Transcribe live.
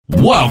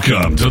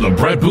Welcome to the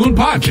Brett Boone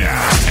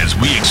Podcast, as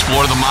we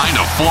explore the mind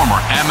of former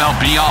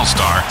MLB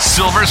All-Star,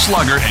 Silver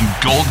Slugger, and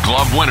Gold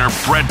Glove winner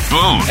Brett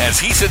Boone, as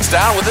he sits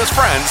down with his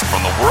friends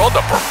from the world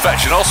of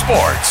professional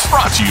sports.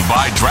 Brought to you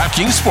by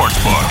DraftKings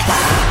Sportsbook.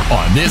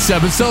 On this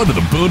episode of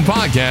the Boone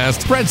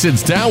Podcast, Brett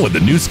sits down with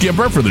the new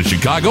skipper for the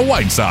Chicago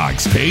White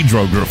Sox,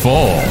 Pedro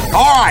Grifol.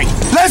 All right,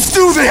 let's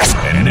do this.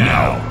 And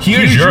now,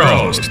 here's your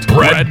host,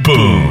 Brett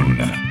Boone.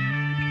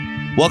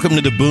 Welcome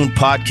to the Boone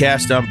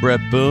Podcast. I'm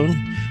Brett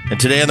Boone. And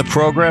today on the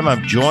program,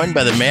 I'm joined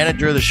by the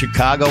manager of the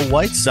Chicago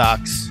White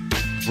Sox.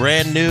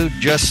 Brand new,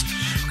 just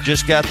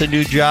got the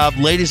new job.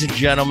 Ladies and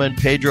gentlemen,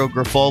 Pedro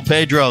Grifol.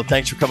 Pedro,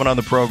 thanks for coming on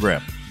the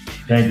program.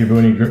 Thank you,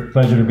 Boone.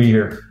 Pleasure to be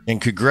here.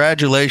 And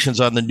congratulations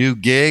on the new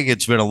gig.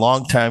 It's been a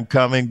long time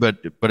coming, but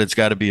it's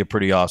got to be a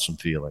pretty awesome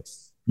feeling.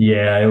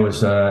 Yeah, it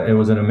was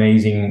an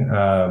amazing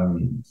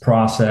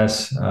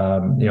process.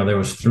 There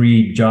was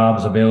 3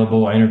 jobs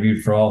available. I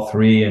interviewed for all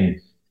 3, and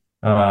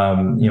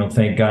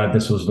thank God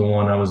this was the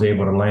one I was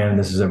able to land.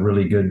 This is a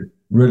really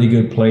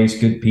good place,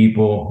 good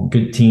people,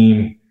 good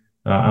team.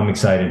 I'm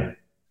excited.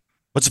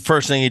 What's the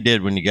first thing you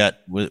did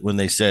when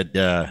they said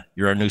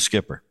you're our new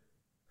skipper?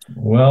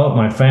 Well,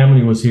 my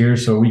family was here,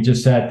 so we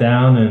just sat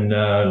down and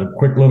a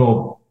quick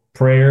little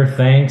prayer,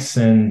 thanks,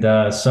 and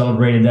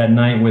celebrated that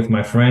night with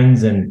my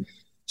friends, and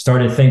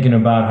started thinking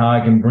about how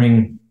I can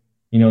bring,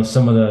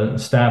 some of the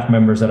staff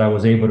members that I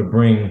was able to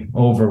bring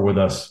over with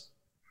us.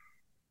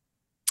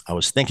 I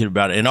was thinking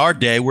about it. In our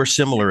day, we're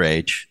similar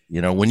age.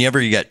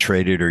 Whenever you got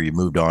traded or you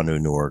moved on to a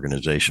new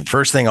organization,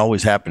 first thing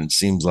always happened, it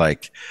seems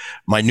like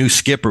my new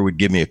skipper would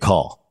give me a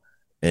call.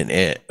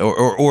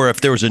 Or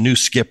if there was a new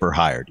skipper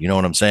hired, you know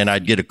what I'm saying?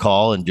 I'd get a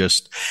call and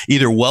just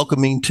either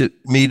welcoming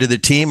me to the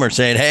team or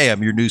saying, "Hey,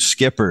 I'm your new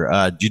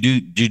skipper." Did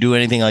you do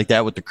anything like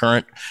that with the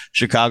current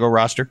Chicago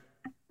roster?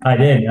 I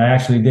did. I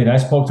actually did. I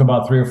spoke to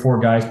about 3 or 4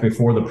 guys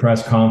before the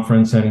press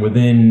conference, and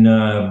within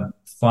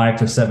 5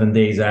 to 7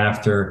 days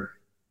after,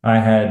 I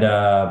had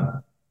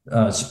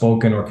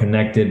spoken or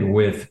connected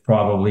with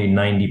probably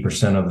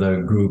 90% of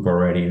the group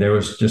already. There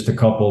was just a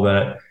couple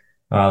that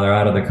they're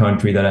out of the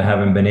country that I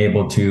haven't been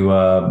able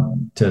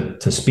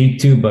to speak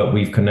to, but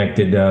we've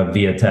connected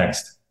via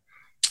text.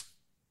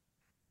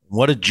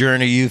 What a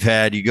journey you've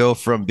had. You go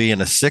from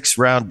being a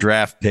 6th-round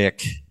draft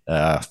pick,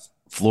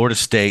 Florida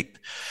State,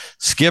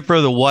 skipper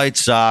of the White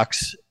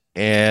Sox,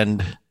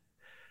 and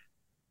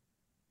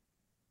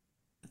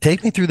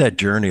take me through that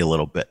journey a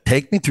little bit.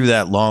 Take me through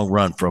that long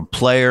run from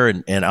player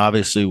and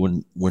obviously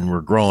when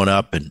we're growing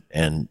up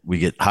and we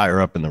get higher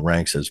up in the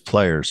ranks as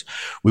players,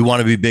 we want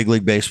to be big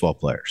league baseball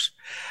players.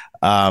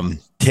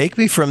 Take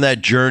me from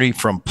that journey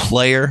from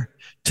player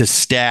to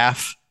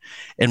staff.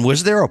 And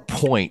was there a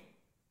point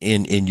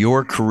in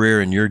your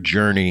career and your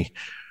journey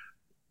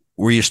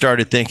where you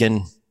started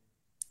thinking,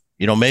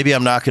 maybe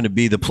I'm not going to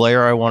be the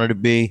player I wanted to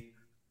be.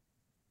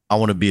 I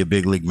want to be a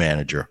big league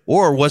manager?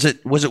 Or was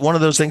it one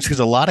of those things?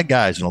 Because a lot of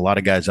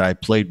guys I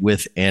played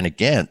with and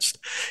against,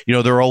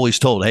 they're always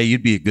told, "Hey,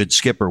 you'd be a good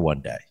skipper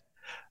one day."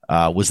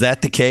 Was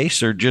that the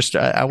case, or just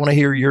I want to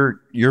hear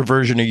your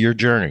version of your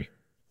journey?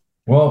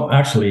 Well,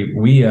 actually,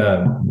 we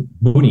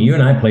Boone, you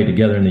and I played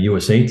together in the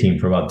USA team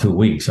for about 2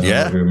 weeks.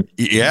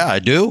 Yeah, I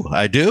do.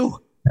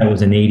 That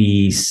was in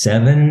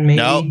 87, maybe?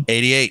 No,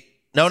 88.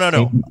 No.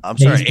 I'm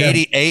sorry.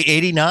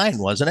 89,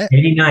 wasn't it?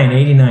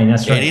 89.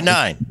 That's right.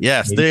 89.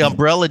 Yes. 89. The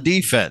umbrella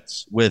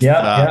defense with,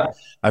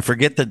 I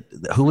forget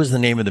who was the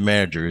name of the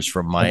manager? He's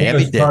from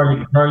Miami.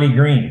 Charlie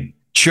Green.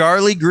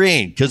 Charlie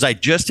Green. Because I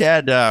just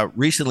had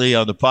recently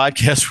on the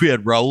podcast, we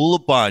had Raul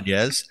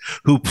Ibanez,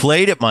 who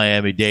played at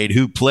Miami-Dade,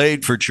 who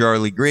played for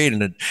Charlie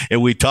Green.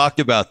 And we talked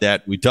about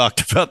that. We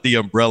talked about the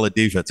umbrella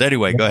defense.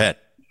 Anyway, go ahead.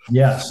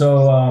 Yeah.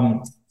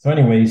 So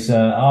anyways,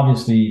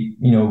 obviously,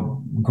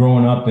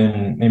 growing up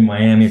in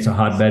Miami, it's a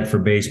hotbed for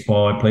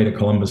baseball. I played at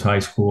Columbus High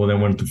School,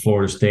 then went to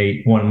Florida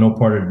State, won no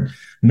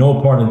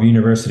part of the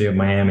University of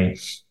Miami.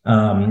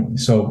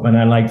 And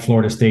I liked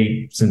Florida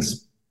State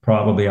since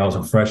probably I was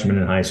a freshman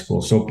in high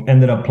school. So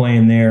ended up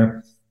playing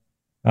there,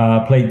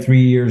 played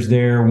 3 years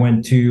there,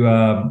 went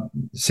to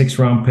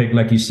 6th-round pick,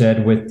 like you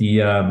said, with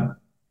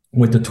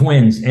the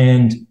Twins,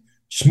 and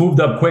just moved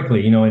up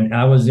quickly, and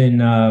I was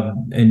and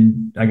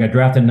I got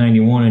drafted in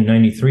 91 and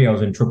 93. I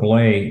was in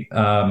AAA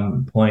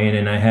playing,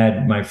 and I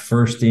had my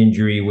first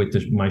injury with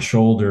my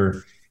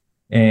shoulder,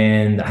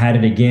 and I had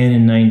it again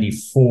in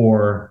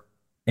 94.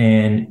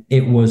 And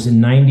it was in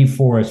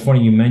 94. It's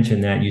funny you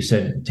mentioned that. You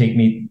said, take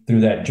me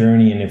through that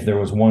journey. And if there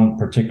was one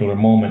particular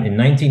moment in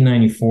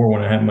 1994,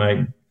 when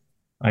I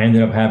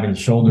ended up having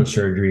shoulder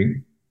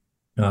surgery,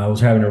 I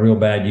was having a real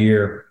bad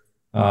year.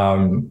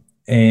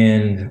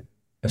 And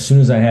as soon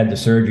as I had the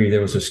surgery,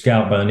 there was a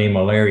scout by the name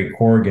of Larry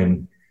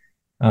Corrigan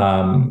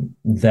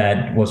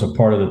that was a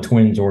part of the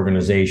Twins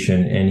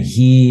organization. And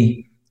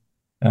he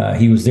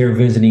was there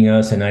visiting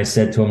us. And I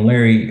said to him,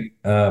 "Larry,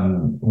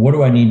 what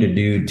do I need to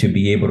do to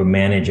be able to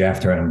manage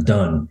after I'm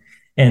done?"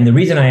 And the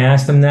reason I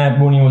asked him that,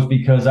 Boone, was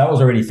because I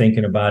was already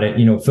thinking about it.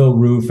 Phil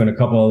Roof and a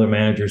couple other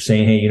managers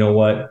saying, "Hey, you know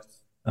what?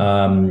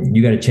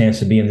 You got a chance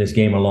to be in this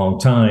game a long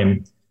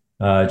time.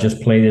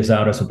 Just play this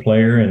out as a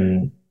player,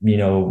 and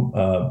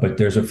but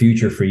there's a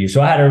future for you.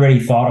 So I had already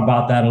thought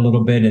about that a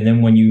little bit. And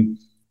then when you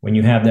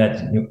have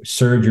that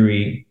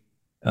surgery,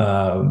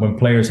 when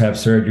players have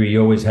surgery,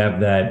 you always have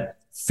that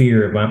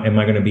fear of, am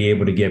I going to be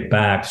able to get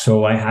back?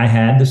 So I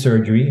had the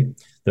surgery.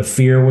 The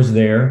fear was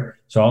there.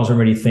 So I was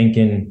already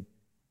thinking,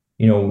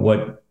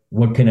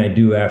 what can I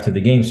do after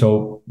the game?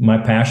 So my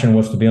passion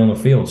was to be on the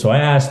field. So I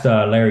asked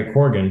Larry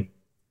Corgan,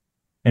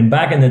 and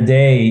back in the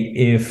day,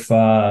 if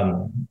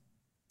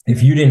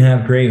you didn't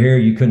have gray hair,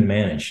 you couldn't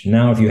manage.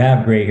 Now, if you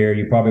have gray hair,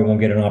 you probably won't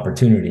get an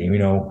opportunity.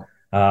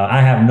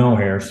 I have no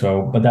hair,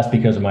 but that's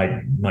because of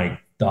my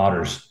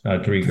daughters,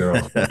 3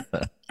 girls.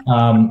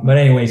 But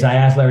anyways, I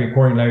asked Larry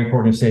Corgan. Larry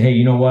Corgan said, "Hey,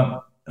 you know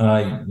what?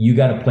 You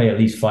got to play at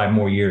least 5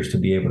 more years to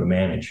be able to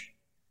manage."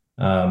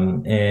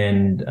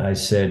 And I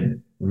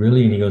said,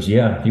 "Really?" And he goes,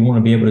 "Yeah. If you want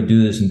to be able to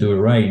do this and do it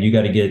right, you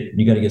got to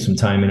get some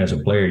time in as a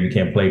player. You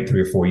can't play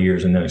 3 or 4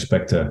 years and then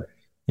expect to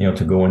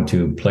go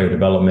into player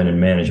development and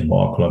manage a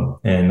ball club."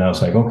 And I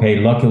was like, okay.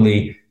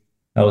 Luckily,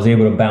 I was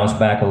able to bounce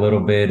back a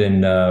little bit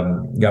and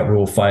got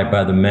Rule 5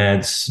 by the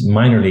Mets,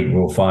 minor league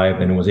Rule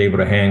 5, and was able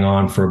to hang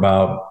on for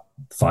about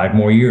 5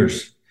 more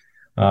years.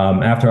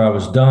 After I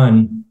was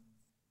done,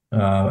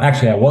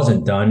 actually, I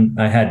wasn't done.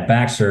 I had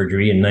back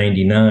surgery in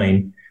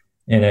 '99,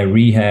 and I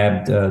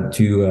rehabbed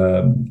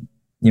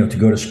to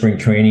go to spring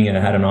training, and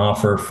I had an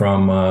offer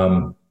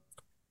from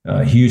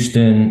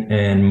Houston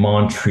and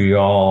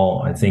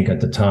Montreal, I think at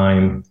the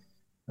time.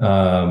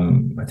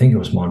 I think it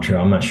was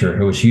Montreal. I'm not sure.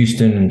 It was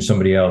Houston and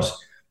somebody else.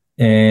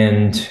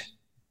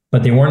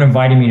 But they weren't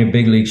inviting me to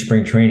big league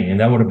spring training. And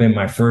that would have been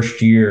my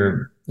first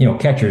year.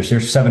 Catchers,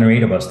 there's 7 or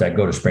 8 of us that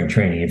go to spring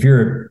training. If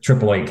you're a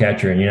AAA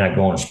catcher and you're not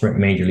going to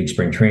major league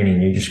spring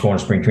training, you're just going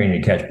to spring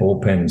training to catch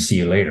bullpen and see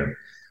you later.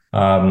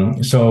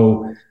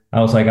 So I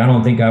was like, I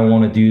don't think I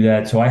want to do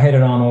that. So I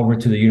headed on over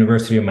to the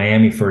University of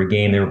Miami for a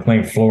game. They were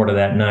playing Florida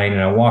that night,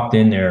 and I walked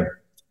in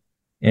there.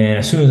 And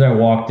as soon as I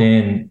walked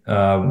in,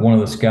 one of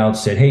the scouts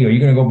said, "Hey, are you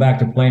going to go back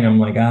to playing?" I'm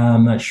like,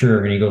 I'm not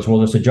sure. And he goes, "Well,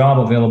 there's a job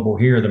available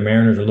here. The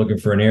Mariners are looking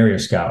for an area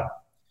scout."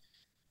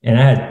 And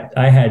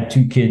I had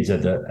 2 kids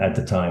at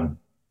the time.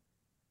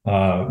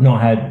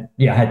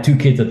 I had 2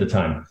 kids at the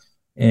time.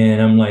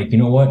 And I'm like, you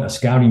know what? A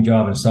scouting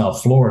job in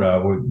South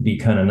Florida would be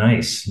kind of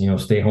nice.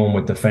 Stay home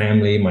with the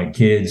family, my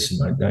kids,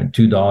 my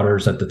 2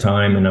 daughters at the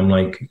time. And I'm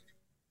like,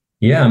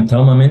 yeah, I'm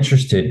telling them I'm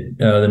interested.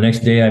 The next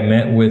day I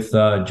met with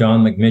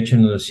John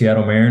McMitchin of the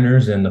Seattle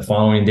Mariners, and the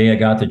following day I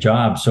got the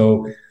job.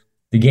 So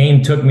the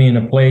game took me in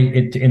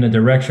a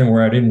direction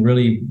where I didn't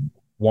really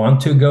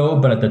want to go,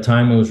 but at the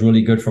time it was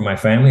really good for my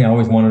family. I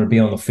always wanted to be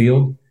on the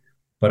field,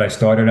 but I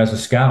started as a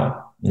scout,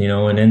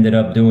 and ended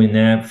up doing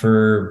that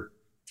for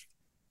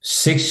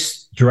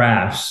 6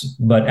 drafts.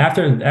 But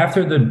after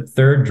the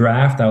 3rd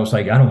draft, I was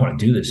like, I don't want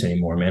to do this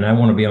anymore, man. I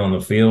want to be on the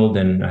field.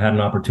 And I had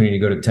an opportunity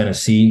to go to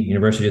Tennessee,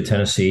 University of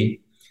Tennessee.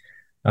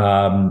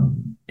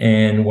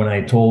 And when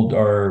I told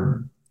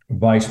our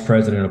vice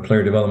president of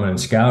player development and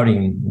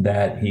scouting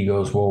that, he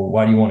goes, "Well,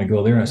 why do you want to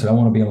go there?" And I said, "I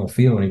want to be on the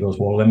field." And he goes,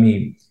 "Well, let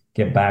me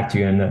get back to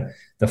you." And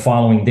the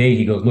following day,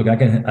 he goes, "Look, I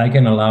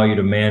can allow you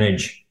to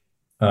manage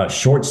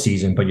short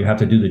season, but you have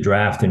to do the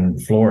draft in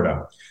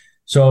Florida."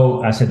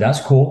 So I said, "That's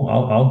cool.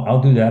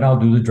 I'll do that. I'll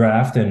do the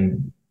draft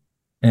and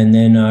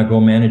then go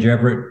manage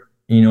Everett,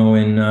 in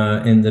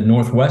the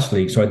Northwest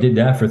League." So I did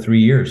that for 3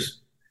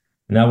 years,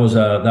 and that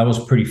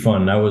was pretty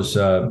fun. That was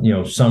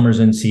summers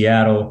in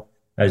Seattle,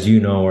 as you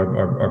know,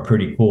 are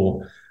pretty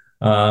cool.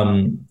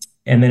 And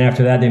then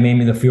after that, they made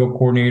me the field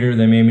coordinator.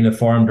 They made me the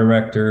farm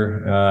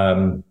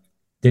director.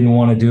 Didn't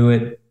want to do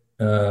it.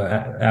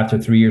 After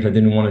 3 years, I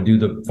didn't want to do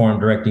the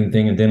farm directing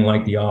thing and didn't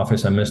like the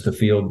office. I missed the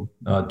field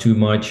too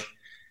much.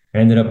 I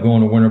ended up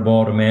going to winter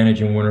ball to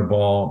manage in winter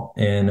ball.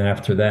 And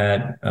after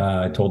that,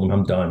 I told them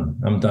I'm done.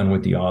 I'm done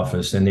with the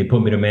office. And they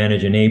put me to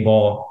manage an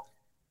A-ball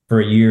for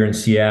a year in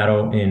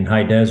Seattle in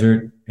High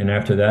Desert. And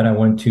after that, I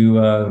went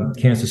to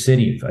Kansas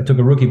City. I took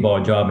a rookie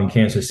ball job in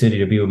Kansas City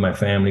to be with my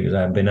family because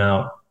I've been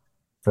out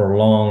for a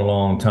long,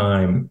 long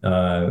time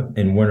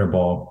in winter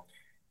ball.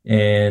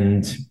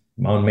 And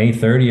on May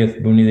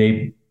 30th,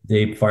 Boone,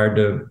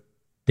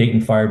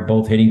 Dayton fired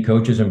both hitting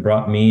coaches and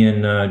brought me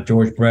and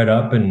George Brett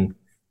up, and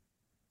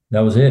that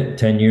was it.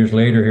 10 years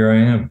later, here I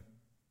am.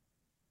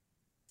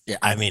 Yeah,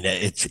 I mean,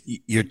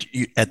 you're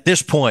at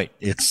this point,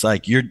 it's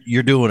like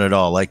you're doing it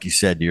all. Like you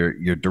said,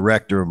 you're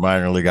director of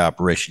minor league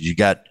operations. You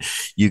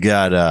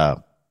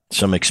got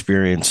some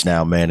experience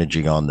now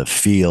managing on the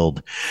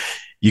field.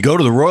 You go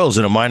to the Royals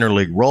in a minor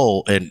league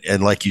role,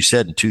 and like you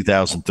said, in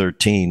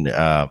 2013.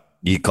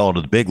 You called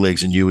to the big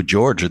leagues, and you and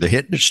George are the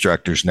hitting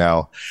instructors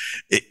now.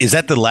 Is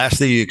that the last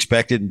thing you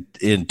expected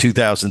in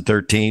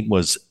 2013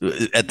 was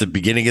at the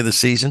beginning of the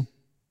season?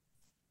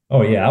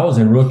 Oh, yeah. I was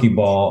in rookie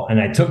ball,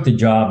 and I took the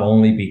job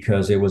only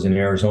because it was in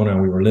Arizona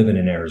and we were living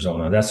in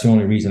Arizona. That's the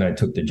only reason I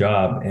took the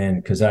job.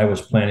 And because I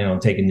was planning on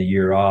taking the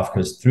year off,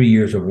 because 3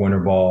 years of winter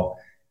ball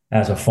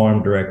as a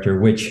farm director,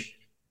 which,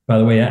 by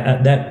the way,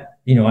 I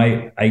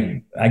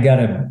got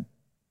to,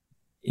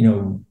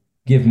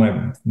 give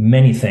my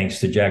many thanks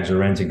to Jack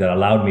Zarenzik that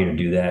allowed me to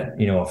do that.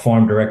 A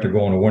farm director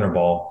going to winter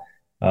ball,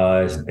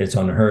 it's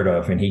unheard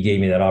of. And he gave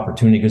me that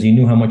opportunity because he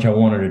knew how much I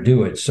wanted to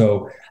do it.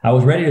 So I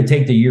was ready to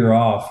take the year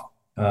off.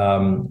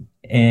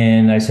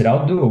 And I said,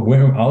 I'll do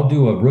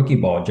a rookie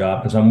ball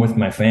job because I'm with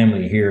my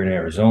family here in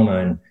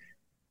Arizona.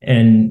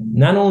 And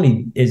not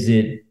only is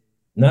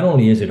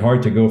it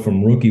hard to go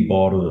from rookie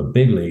ball to the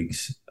big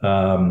leagues,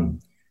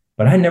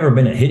 but I'd never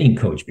been a hitting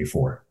coach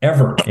before,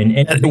 ever.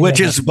 Which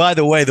is, by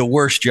the way, the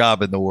worst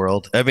job in the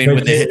world. I mean,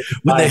 when the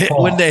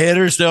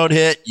hitters don't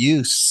hit,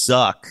 you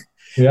suck.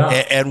 Yeah.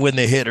 And when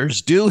the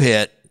hitters do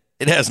hit,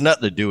 it has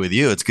nothing to do with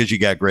you. It's because you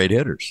got great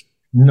hitters.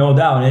 No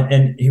doubt.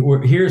 And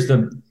here's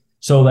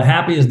the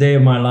happiest day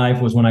of my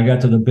life was when I got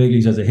to the big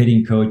leagues as a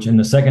hitting coach. And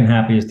the second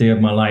happiest day of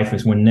my life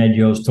is when Ned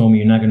Yost told me,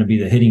 you're not going to be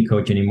the hitting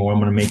coach anymore. I'm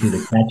going to make you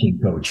the catching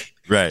coach.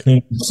 Right.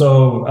 And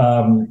so,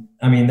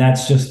 I mean,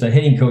 that's just the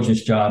hitting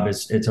coach's job.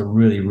 It's a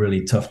really,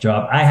 really tough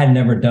job. I had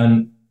never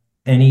done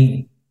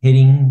any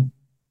hitting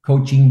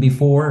coaching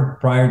before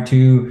prior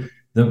to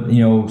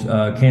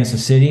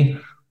Kansas City.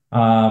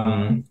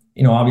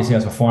 Obviously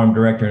as a farm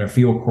director and a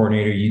field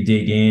coordinator, you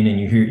dig in and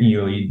you hear,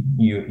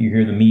 you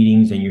hear the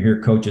meetings and you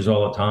hear coaches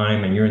all the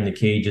time and you're in the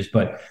cages.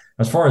 But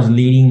as far as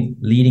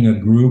leading a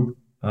group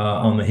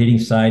on the hitting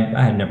side,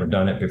 I had never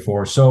done it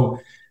before. So,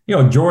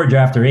 George,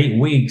 after 8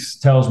 weeks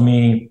tells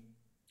me,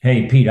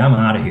 hey, Pete, I'm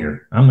out of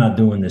here. I'm not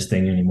doing this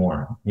thing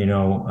anymore.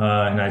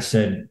 And I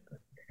said,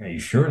 are you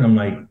sure? And I'm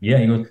like, yeah.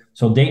 He goes,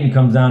 so Dayton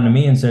comes down to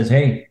me and says,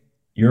 hey,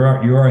 you're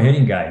our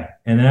hitting guy.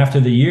 And then after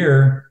the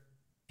year,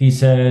 he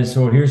says,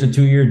 so here's a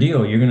 2-year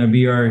deal. You're going to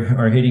be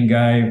our hitting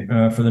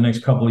guy for the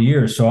next couple of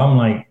years. So I'm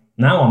like,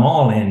 now I'm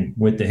all in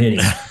with the hitting.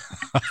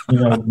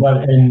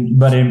 But in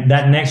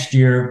that next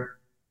year,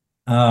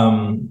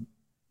 Boone,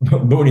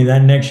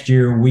 that next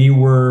year we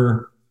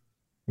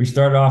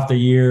started off the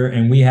year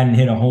and we hadn't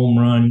hit a home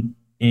run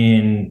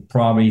in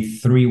probably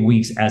 3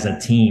 weeks as a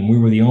team. We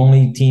were the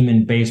only team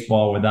in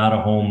baseball without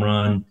a home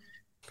run.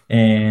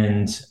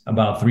 And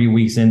about 3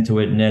 weeks into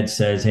it, Ned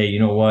says, hey, you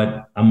know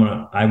what?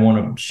 I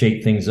want to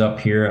shake things up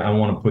here. I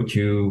want to put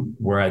you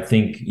where I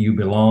think you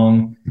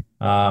belong.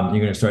 You're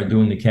going to start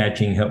doing the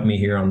catching, help me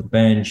here on the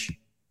bench.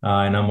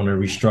 And I'm going to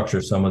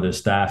restructure some of the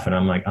staff. And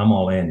I'm like, I'm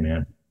all in,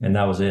 man. And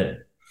that was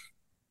it.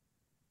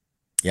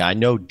 Yeah, I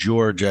know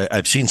George.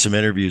 I've seen some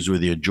interviews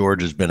with you.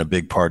 George has been a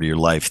big part of your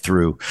life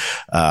through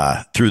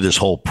this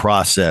whole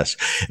process.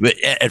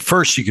 But at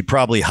first, you could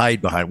probably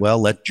hide behind, well,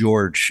 let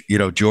George.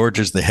 George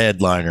is the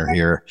headliner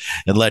here,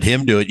 and let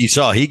him do it. You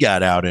saw he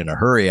got out in a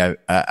hurry.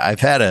 I've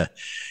had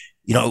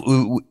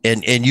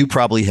and you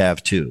probably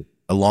have too.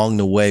 Along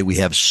the way, we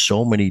have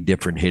so many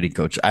different hitting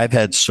coaches. I've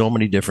had so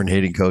many different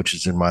hitting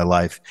coaches in my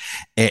life,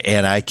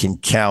 and I can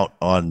count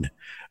on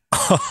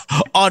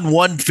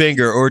one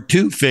finger or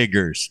two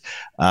fingers,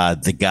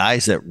 the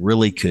guys that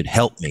really could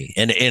help me.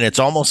 And it's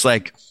almost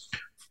like,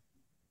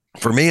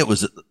 for me, it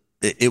was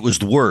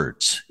the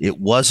words. It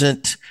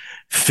wasn't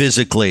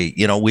physically,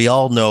 we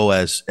all know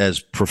as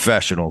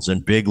professionals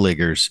and big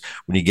leaguers,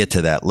 when you get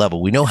to that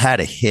level, we know how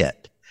to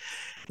hit.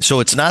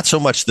 So it's not so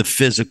much the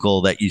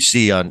physical that you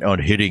see on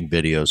hitting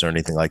videos or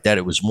anything like that.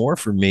 It was more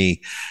for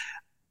me,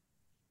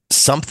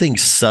 something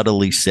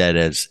subtly said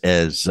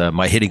as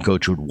my hitting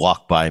coach would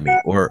walk by me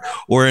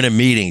or in a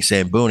meeting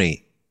saying, Boone,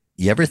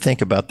 you ever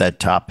think about that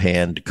top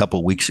hand a couple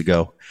of weeks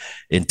ago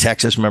in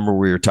Texas? Remember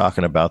we were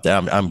talking about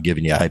that? I'm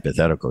giving you a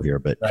hypothetical here,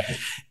 but right.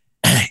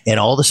 And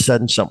all of a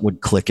sudden something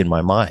would click in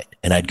my mind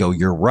and I'd go,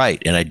 you're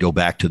right. And I'd go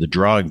back to the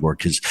drawing board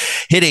because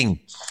hitting,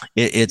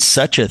 it's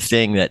such a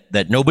thing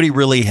that nobody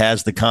really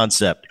has the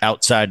concept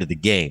outside of the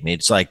game.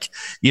 It's like,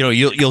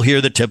 you'll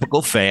hear the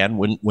typical fan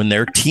when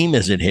their team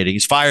isn't hitting,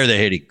 fire the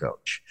hitting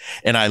coach.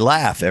 And I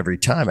laugh every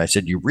time. I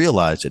said, you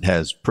realize it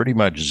has pretty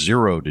much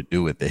zero to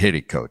do with the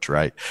hitting coach,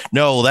 right?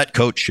 No, that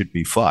coach should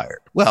be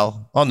fired.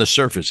 Well, on the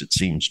surface, it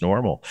seems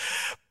normal.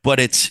 But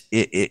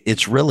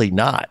it's really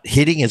not.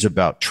 Hitting is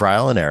about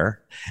trial and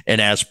error. And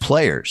as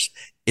players,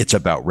 it's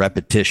about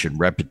repetition,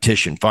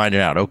 finding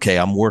out, okay,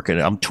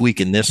 I'm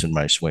tweaking this in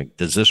my swing.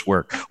 Does this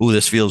work? Oh,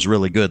 this feels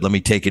really good. Let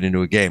me take it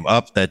into a game.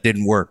 That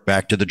didn't work.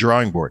 Back to the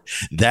drawing board.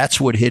 That's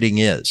what hitting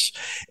is.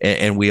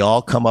 And we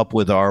all come up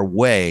with our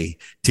way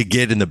to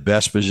get in the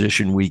best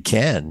position we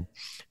can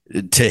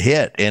to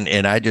hit.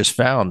 And I just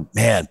found,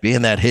 man,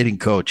 being that hitting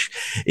coach,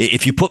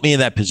 if you put me in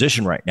that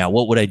position right now,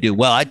 what would I do?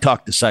 Well, I'd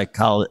talk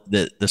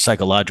the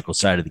psychological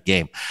side of the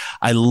game.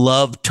 I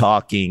love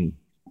talking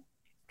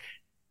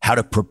how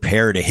to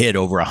prepare to hit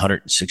over a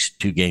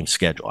 162 game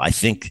schedule. I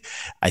think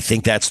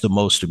that's the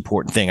most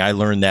important thing. I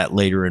learned that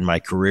later in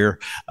my career.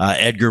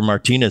 Edgar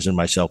Martinez and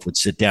myself would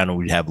sit down and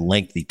we'd have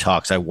lengthy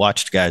talks. I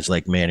watched guys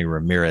like Manny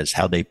Ramirez,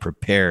 how they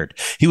prepared.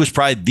 He was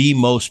probably the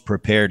most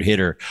prepared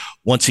hitter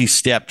once he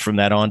stepped from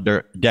that on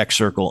deck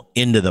circle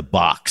into the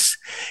box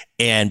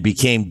and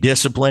became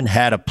disciplined,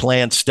 had a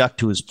plan, stuck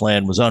to his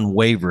plan, was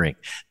unwavering.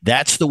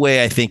 That's the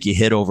way I think you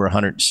hit over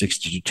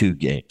 162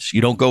 games.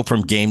 You don't go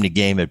from game to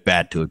game, at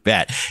bat to at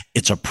bat.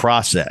 It's a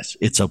process.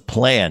 It's a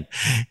plan.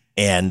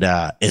 And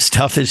as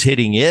tough as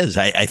hitting is,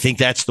 I think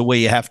that's the way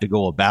you have to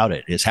go about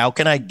it, is how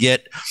can I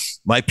get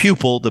my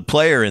pupil, the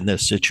player in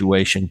this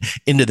situation,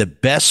 into the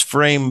best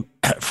frame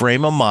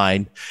of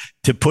mind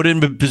to put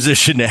him in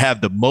position to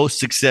have the most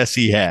success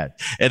he had.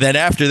 And then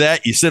after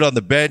that, you sit on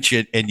the bench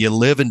and you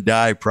live and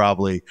die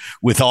probably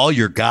with all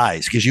your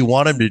guys because you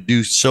want them to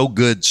do so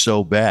good,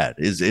 so bad.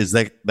 Is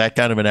that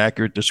kind of an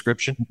accurate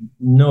description?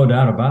 No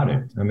doubt about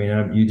it. I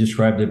mean, you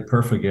described it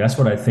perfectly. That's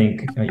what I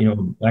think,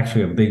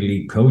 actually a big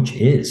league coach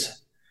is.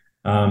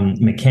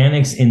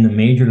 Mechanics in the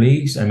major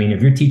leagues. I mean,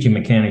 if you're teaching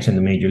mechanics in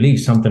the major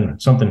leagues,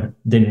 something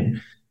didn't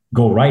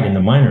go right in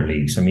the minor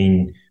leagues. I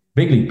mean,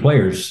 big league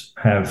players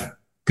have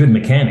good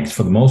mechanics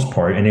for the most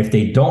part, and if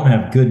they don't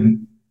have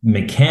good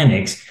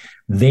mechanics,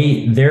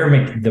 the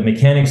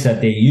mechanics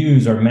that they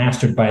use are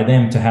mastered by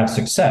them to have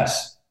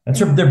success.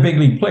 They're big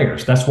league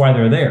players. That's why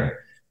they're there.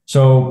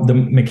 So the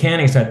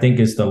mechanics, I think,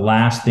 is the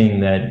last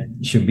thing that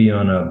should be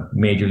on a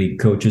major league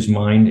coach's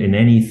mind in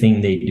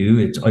anything they do.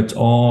 It's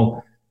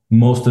all.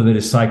 Most of it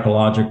is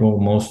psychological.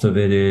 Most of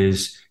it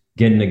is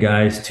getting the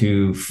guys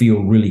to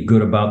feel really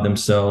good about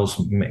themselves,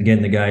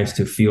 getting the guys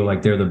to feel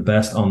like they're the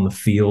best on the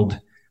field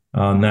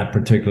on that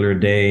particular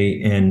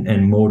day,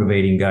 and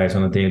motivating guys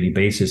on a daily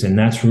basis. And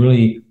that's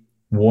really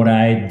what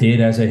I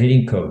did as a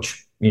hitting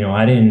coach.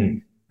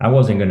 I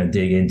wasn't going to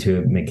dig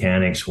into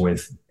mechanics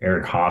with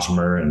Eric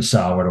Hosmer and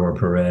Salvador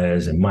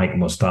Perez and Mike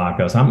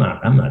Moustakas.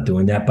 I'm not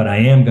doing that, but I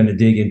am going to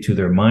dig into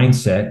their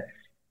mindset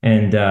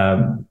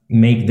and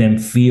make them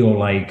feel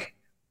like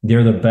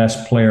they're the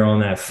best player on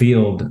that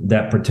field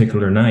that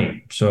particular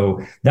night.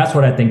 So that's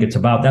what I think it's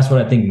about. That's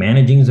what I think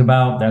managing is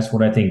about. That's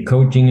what I think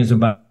coaching is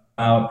about.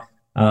 At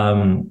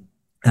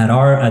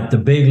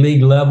the big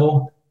league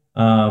level,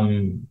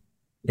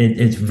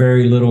 it's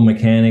very little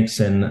mechanics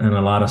and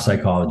a lot of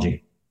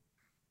psychology.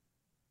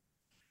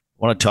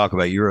 I want to talk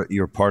about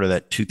you're part of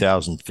that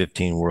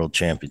 2015 World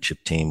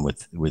Championship team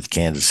with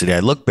Kansas City. I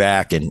look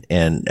back and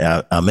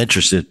I'm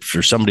interested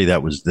for somebody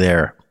that was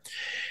there.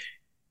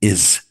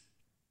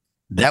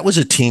 That was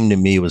a team to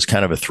me was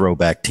kind of a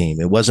throwback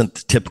team. It wasn't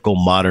the typical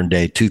modern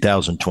day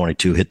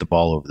 2022 hit the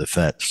ball over the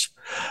fence.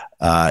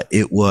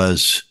 It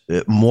was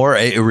more.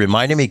 It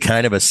reminded me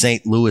kind of a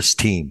St. Louis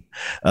team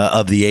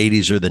of the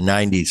 80s or the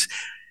 90s.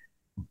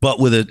 But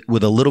with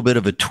a little bit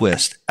of a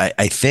twist.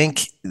 I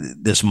think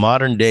this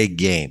modern day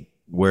game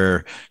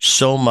where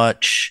so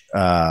much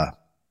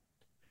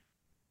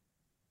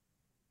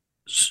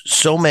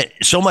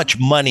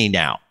money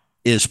now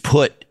is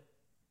put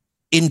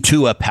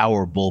into a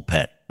power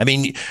bullpen. I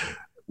mean,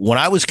 when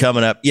I was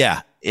coming up, in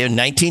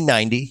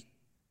 1990,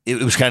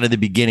 it was kind of the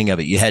beginning of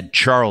it. You had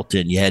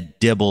Charlton, you had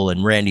Dibble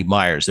and Randy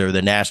Myers. They were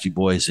the nasty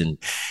boys in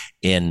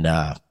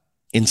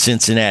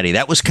Cincinnati.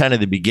 That was kind of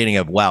the beginning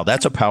of, wow,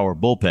 that's a power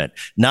bullpen.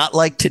 Not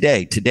like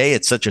today. Today,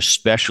 it's such a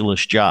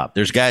specialist job.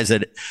 There's guys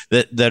that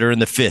are in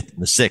the 5th,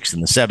 and the 6th,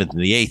 and the 7th, and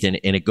the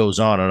 8th, and it goes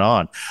on and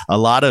on. A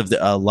lot of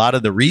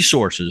the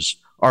resources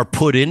are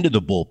put into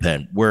the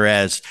bullpen,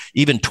 whereas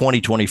even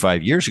 20,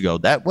 25 years ago,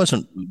 that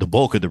wasn't the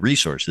bulk of the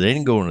resources. They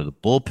didn't go into the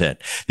bullpen.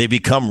 They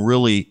become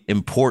really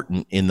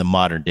important in the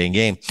modern day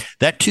game.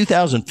 That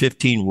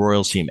 2015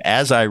 Royals team,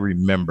 as I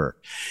remember,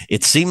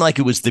 it seemed like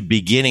it was the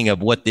beginning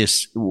of what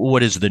is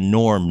the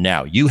norm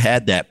now. You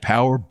had that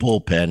power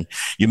bullpen.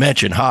 You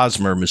mentioned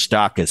Hosmer,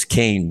 Moustakas,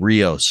 Kane,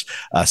 Rios,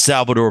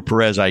 Salvador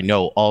Perez. I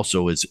know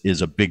also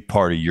is a big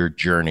part of your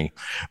journey.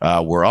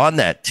 We're on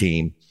that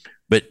team.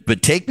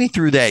 But take me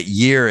through that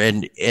year,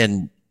 and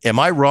am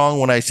I wrong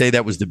when I say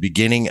that was the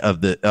beginning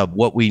of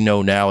what we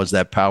know now as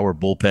that power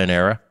bullpen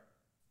era?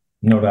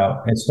 No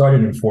doubt. It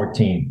started in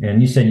 14,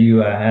 and you said you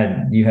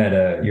had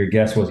your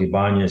guest was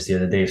Ibanez the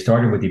other day. It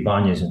started with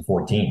Ibanez in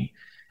 14.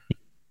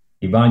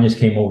 Ibanez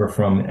came over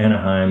from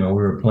Anaheim, and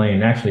we were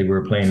playing at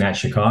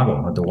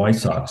Chicago at the White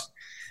Sox,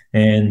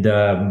 and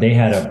they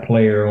had a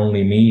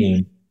player-only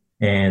meeting.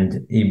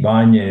 And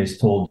Ibanez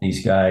told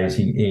these guys,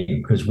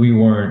 because we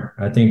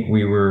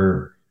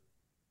were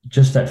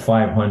just at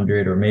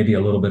 500 or maybe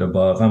a little bit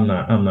above. I'm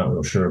not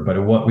real sure, but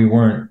we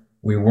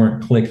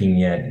weren't clicking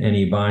yet. And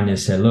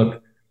Ibanez said,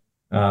 "Look,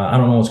 I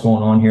don't know what's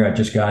going on here. I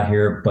just got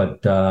here,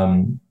 but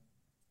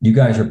you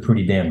guys are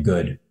pretty damn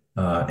good,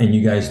 and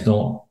you guys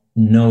don't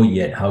know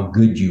yet how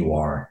good you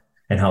are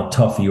and how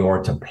tough you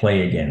are to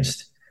play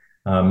against."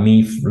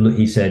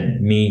 He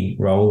said,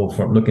 Raul,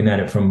 from looking at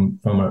it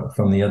from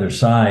the other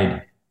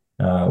side,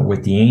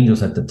 with the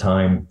Angels at the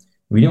time,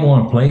 we didn't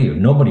want to play you.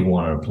 Nobody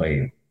wanted to play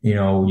you.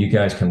 You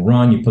guys can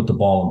run, you put the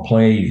ball in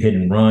play, you hit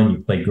and run, you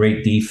play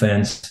great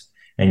defense,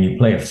 and you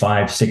play a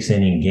 5-6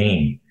 inning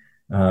game.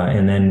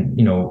 And then,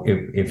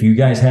 if you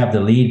guys have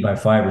the lead by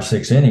 5 or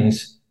 6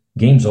 innings,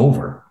 game's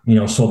over.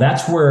 So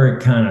that's where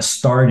it kind of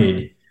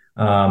started.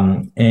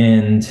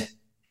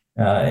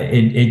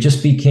 It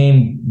just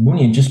became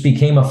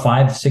a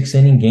 5-6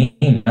 inning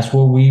game. That's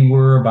what we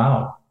were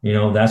about.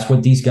 That's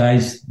what these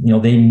guys,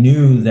 they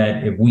knew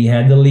that if we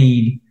had the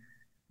lead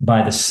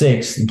by the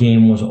 6th,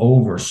 game was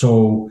over.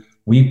 So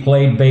we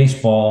played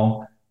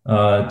baseball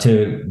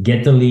to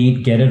get the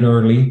lead, get it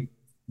early,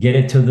 get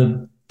it to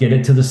the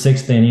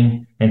 6th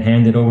inning, and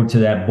hand it over to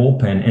that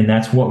bullpen. And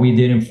that's what we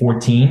did in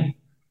 14.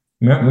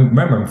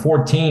 Remember in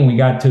 14, we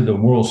got to the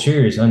World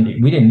Series.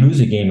 We didn't lose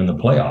a game in the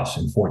playoffs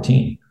in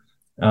 14.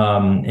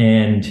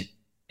 And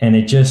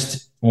it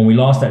just, when we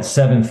lost that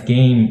 7th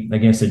game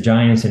against the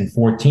Giants in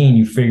 14,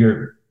 you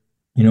figure,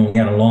 we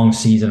got a long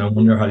season. I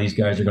wonder how these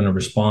guys are going to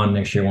respond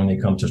next year when they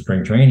come to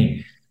spring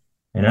training.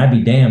 And I'd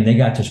be damned, they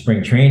got to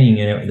spring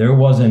training and there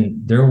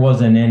wasn't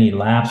any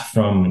lapse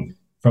from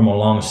a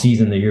long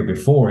season the year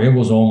before. It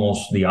was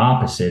almost the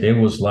opposite. It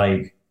was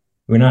like,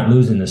 we're not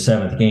losing the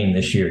 7th game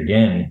this year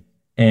again.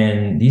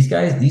 And these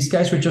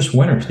guys were just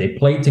winners. They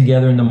played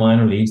together in the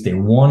minor leagues. They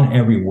won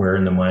everywhere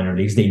in the minor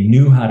leagues. They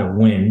knew how to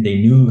win. They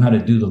knew how to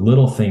do the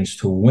little things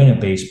to win a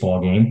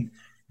baseball game.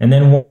 And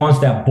then once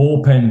that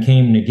bullpen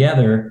came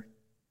together,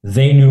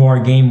 they knew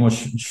our game was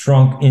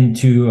shrunk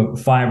into a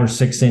 5 or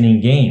 6 inning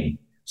game.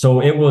 So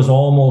it was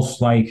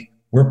almost like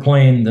we're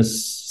playing the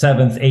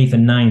 7th, 8th,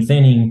 and 9th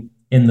inning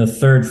in the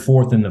 3rd,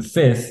 4th, and the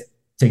 5th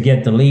to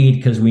get the lead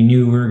because we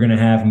knew we were going to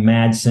have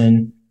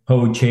Madsen,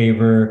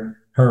 Hochaver,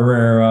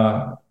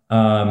 Herrera,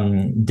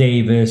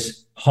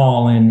 Davis,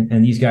 Holland,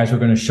 and these guys were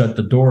going to shut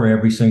the door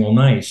every single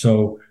night.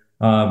 So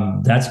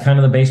that's kind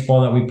of the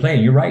baseball that we play.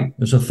 You're right.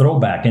 It's a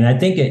throwback. And I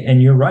think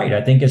and you're right.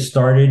 I think it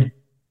started,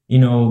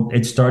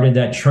 it started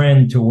that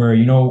trend to where,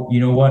 you know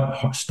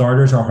what,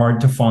 starters are hard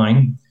to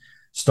find.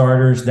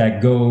 Starters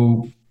that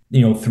go,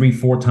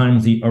 3-4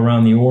 times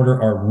around the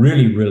order are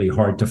really, really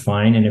hard to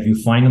find. And if you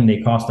find them,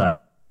 they cost a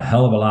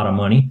hell of a lot of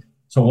money.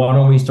 So why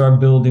don't we start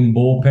building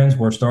bullpens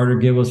where starter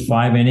give us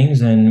 5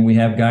 innings and we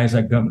have guys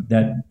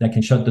that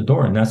can shut the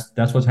door, and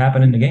that's what's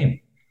happened in the game.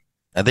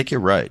 I think you're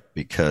right,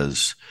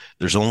 because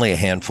there's only a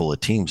handful of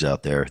teams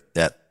out there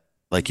that,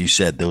 like you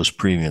said, those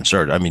premium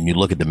starters. I mean, you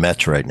look at the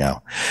Mets right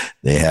now;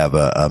 they have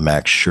a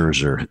Max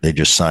Scherzer. They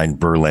just signed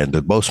Verlander.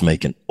 They're both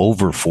making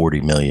over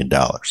 $40 million.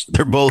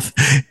 They're both.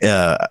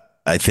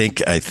 I think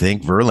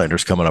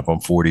Verlander's coming up on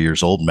 40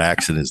 years old,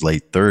 Max in his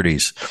late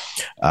 30s.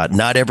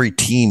 Not every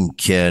team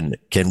can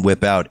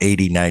whip out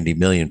 80, 90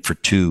 million for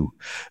 2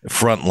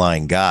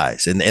 frontline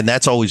guys. And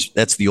that's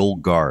the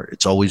old guard.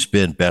 It's always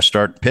been best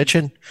start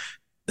pitching.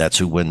 That's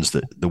who wins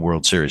the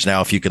World Series. Now,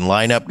 if you can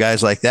line up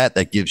guys like that,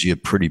 that gives you a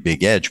pretty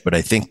big edge. But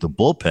I think the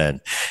bullpen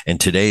and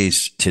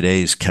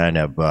today's kind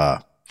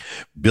of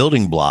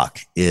building block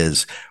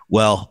is,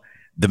 well,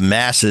 the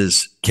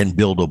masses can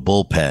build a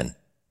bullpen.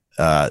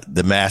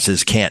 The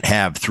masses can't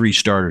have 3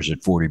 starters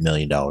at $40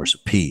 million a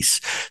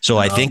piece. So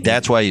I think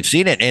that's why you've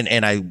seen it.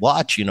 And I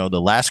watch,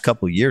 the last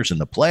couple of years in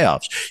the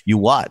playoffs, you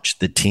watch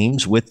the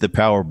teams with the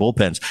power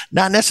bullpens,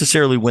 not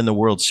necessarily win the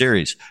World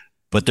Series,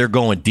 but they're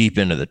going deep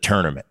into the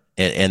tournament.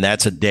 And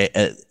that's a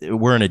day.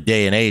 We're in a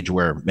day and age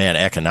where, man,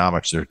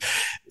 economics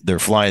they're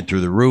flying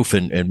through the roof.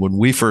 And when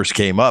we first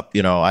came up,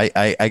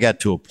 I got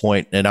to a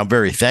point, and I'm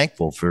very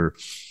thankful for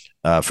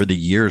the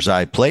years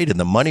I played, and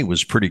the money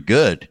was pretty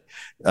good.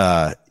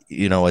 At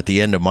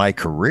the end of my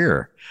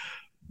career.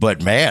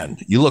 But man,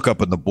 you look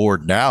up on the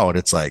board now and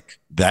it's like,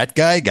 that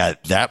guy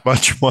got that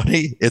much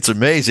money. It's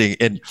amazing.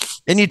 And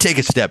you take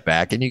a step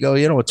back and you go,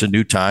 it's a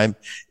new time.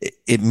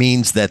 It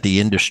means that the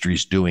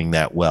industry's doing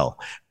that well,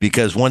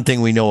 because one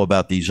thing we know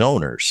about these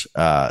owners,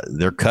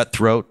 they're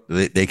cutthroat.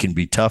 They can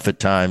be tough at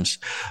times,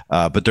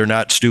 but they're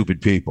not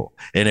stupid people.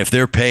 And if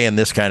they're paying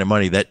this kind of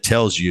money, that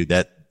tells you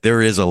that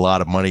there is a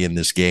lot of money in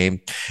this game.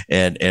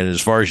 And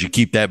as far as you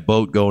keep that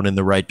boat going in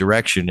the right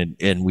direction,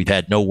 and we've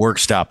had no work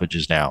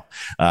stoppages now.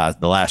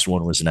 The last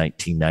one was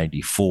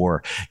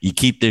 1994. You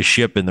keep this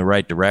ship in the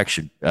right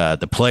direction.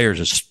 The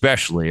players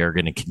especially are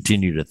going to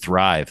continue to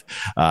thrive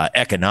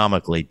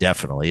economically,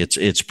 definitely.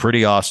 It's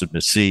pretty awesome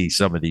to see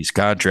some of these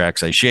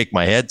contracts. I shake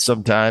my head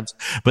sometimes,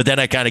 but then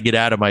I kind of get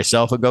out of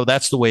myself and go,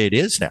 that's the way it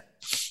is now.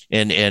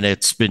 And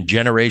it's been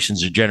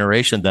generations and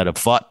generations that have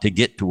fought to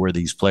get to where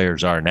these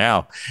players are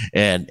now,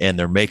 and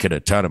they're making a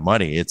ton of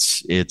money.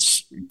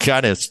 It's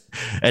kind of,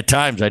 at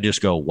times I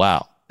just go,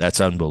 wow, that's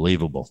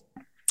unbelievable.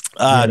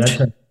 That's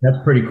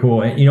pretty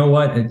cool. And you know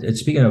what?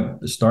 Speaking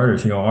of the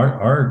starters,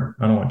 our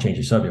I don't want to change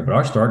the subject, but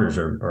our starters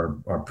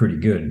are pretty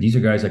good. These are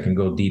guys that can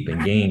go deep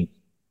in game.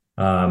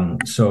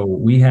 So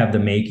we have the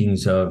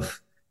makings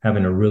of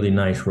having a really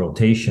nice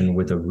rotation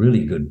with a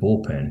really good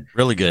bullpen.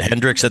 Really good.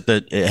 Hendricks,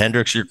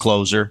 your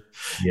closer.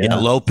 Yeah.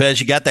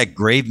 Lopez, you got that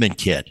Graveman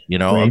kid,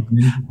 Graveman,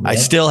 yeah. I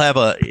still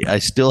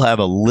have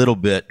a little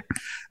bit,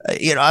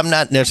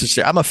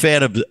 I'm a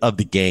fan of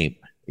the game.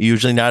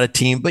 Usually not a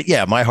team, but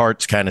yeah, my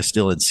heart's kind of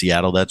still in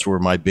Seattle. That's where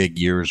my big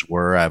years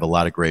were. I have a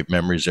lot of great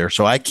memories there.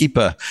 So I keep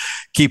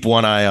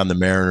one eye on the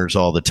Mariners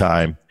all the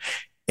time.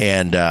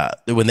 And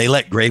when they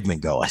let Graveman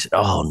go, I said,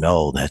 oh,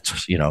 no,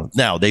 that's,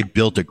 now they've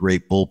built a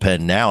great bullpen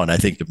now. And I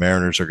think the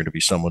Mariners are going to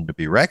be someone to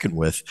be reckoned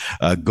with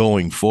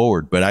going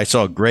forward. But I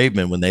saw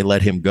Graveman when they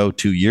let him go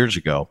 2 years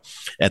ago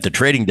at the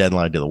trading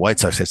deadline to the White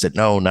Sox. I said,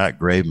 no, not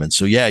Graveman.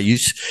 So, yeah,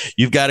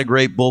 you've got a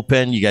great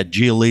bullpen. You got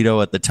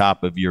Giolito at the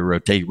top of your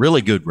rotation,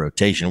 really good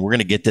rotation. We're going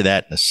to get to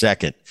that in a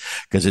second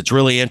because it's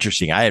really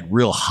interesting. I had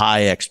real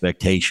high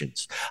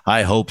expectations,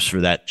 high hopes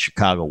for that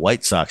Chicago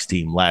White Sox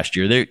team last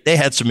year. They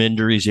had some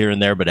injuries here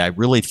and there, but I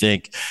really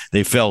think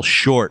they fell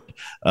short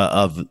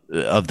of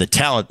the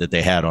talent that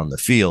they had on the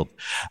field.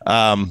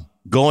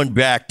 Going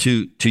back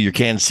to your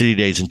Kansas City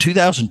days in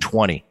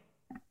 2020,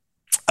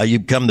 you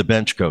become the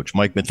bench coach.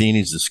 Mike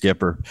Matheny's the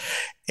skipper,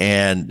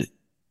 and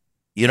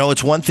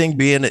it's one thing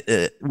being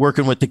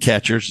working with the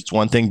catchers. It's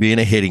one thing being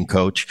a hitting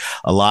coach.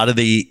 A lot of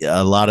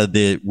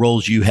the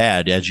roles you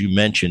had, as you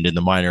mentioned, in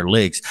the minor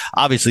leagues,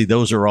 obviously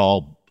those are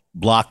all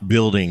block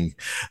building,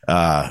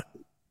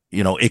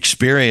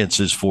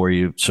 experiences for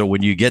you. So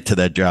when you get to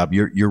that job,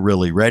 you're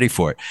really ready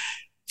for it.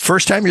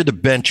 First time you're the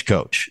bench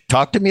coach.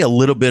 Talk to me a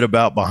little bit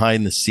about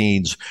behind the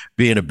scenes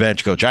being a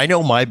bench coach. I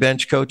know my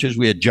bench coaches.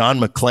 We had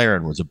John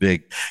McLaren was a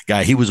big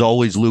guy. He was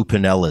always Lou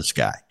Pinella's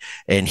guy,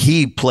 and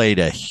he played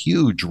a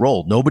huge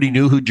role. Nobody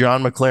knew who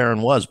John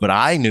McLaren was, but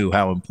I knew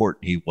how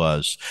important he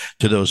was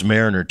to those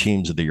Mariner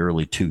teams of the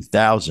early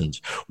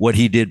 2000s, what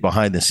he did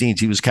behind the scenes.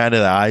 He was kind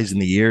of the eyes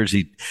and the ears.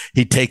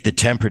 He'd take the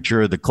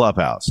temperature of the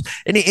clubhouse,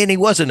 and he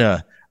wasn't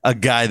a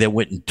guy that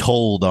went and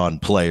told on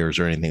players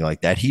or anything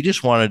like that. He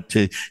just wanted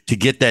to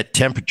get that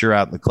temperature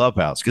out in the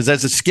clubhouse. Because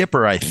as a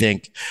skipper, I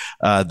think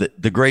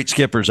the great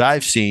skippers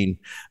I've seen,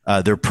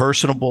 they're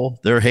personable,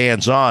 they're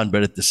hands-on,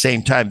 but at the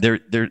same time,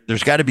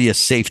 there's got to be a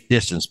safe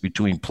distance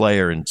between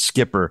player and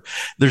skipper.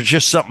 There's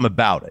just something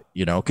about it,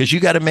 because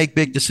you got to make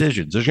big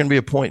decisions. There's going to be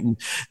a point in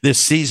this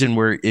season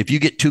where if you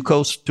get too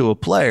close to a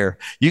player,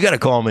 you got to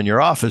call him in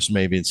your office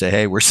maybe and say,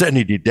 hey, we're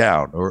sending you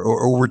down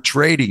or we're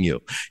trading you.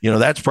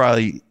 That's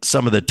probably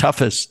some of the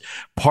toughest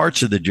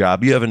parts of the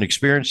job. You haven't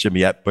experienced them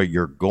yet, but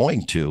you're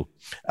going to.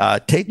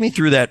 Take me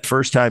through that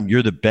first time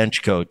you're the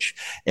bench coach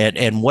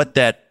and what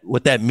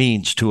that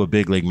means to a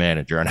big league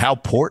manager and how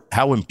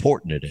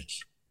important it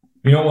is.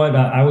 You know what?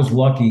 I was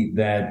lucky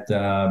that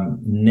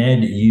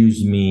Ned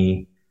used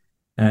me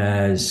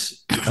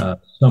as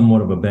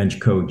somewhat of a bench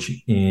coach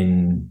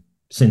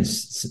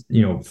since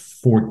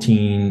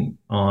 14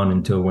 on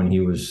until when he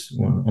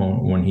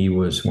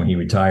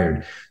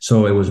retired.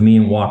 So it was me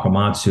and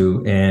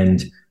Wakamatsu,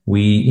 and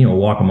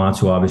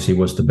Wakamatsu obviously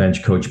was the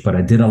bench coach, but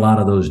I did a lot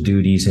of those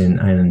duties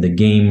and the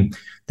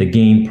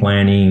game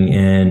planning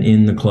and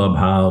in the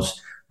clubhouse.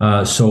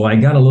 So I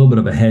got a little bit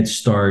of a head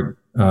start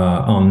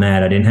on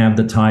that. I didn't have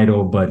the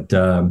title, but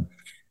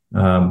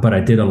I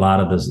did a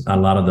lot of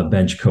the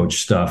bench coach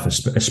stuff,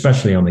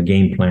 especially on the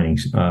game planning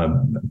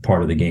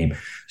part of the game.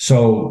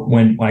 So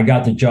when I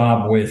got the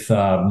job with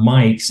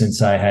Mike,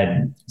 since I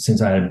had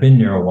been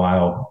there a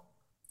while,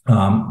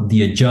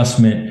 the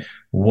adjustment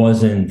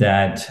wasn't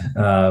that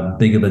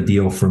big of a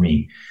deal for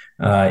me.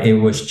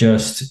 It was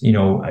just,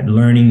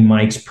 learning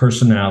Mike's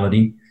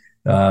personality,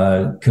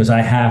 because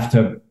I have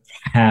to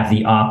have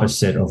the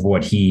opposite of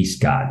what he's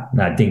got.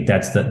 And I think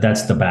that's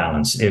the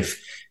balance.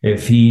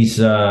 If he's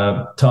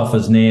tough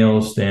as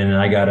nails, then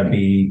I got to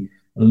be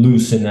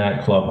loose in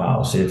that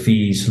clubhouse. If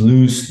he's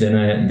loose,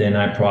 then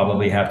I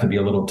probably have to be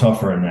a little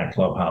tougher in that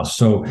clubhouse.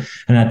 So,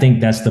 and I think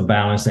that's the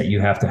balance that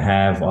you have to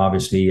have,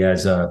 obviously,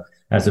 as a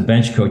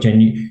bench coach.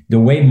 And the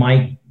way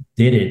Mike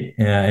did it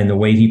and the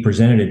way he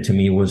presented it to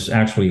me was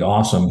actually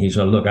awesome. He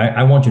said, look,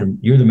 I want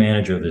you're the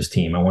manager of this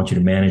team. I want you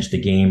to manage the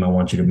game. I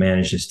want you to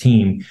manage this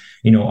team.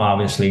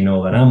 Obviously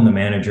know that I'm the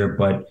manager,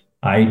 but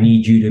I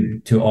need you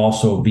to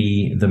also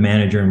be the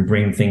manager and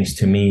bring things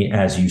to me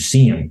as you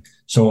see them.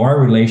 So our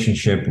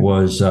relationship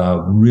was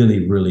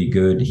really, really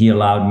good. He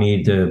allowed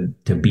me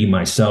to be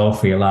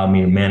myself. He allowed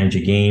me to manage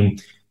a game.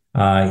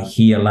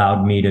 He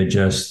allowed me to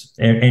just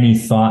any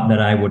thought that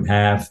I would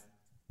have,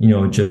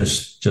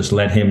 just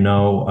let him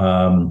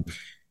know.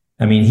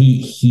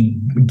 He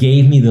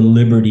gave me the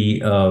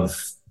liberty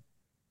of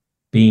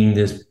being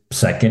this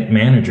second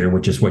manager,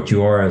 which is what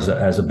you are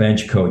as a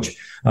bench coach.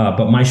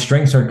 But my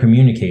strengths are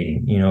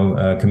communicating.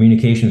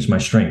 Communication is my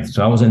strength.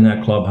 So I was in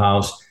that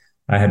clubhouse.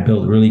 I had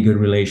built really good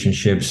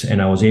relationships,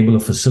 and I was able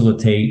to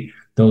facilitate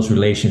those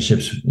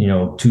relationships,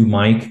 to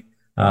Mike,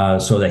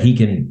 so that he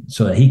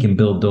can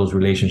build those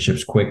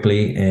relationships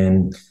quickly.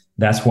 And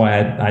that's why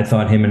I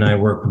thought him and I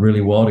worked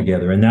really well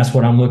together. And that's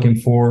what I'm looking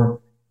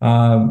for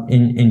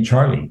in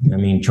Charlie.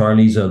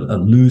 Charlie's a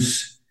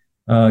loose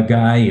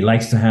guy. He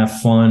likes to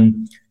have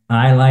fun.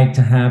 I like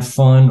to have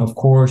fun, of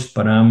course,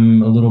 but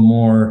I'm a little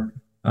more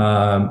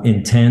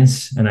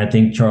intense. And I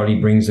think Charlie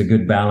brings a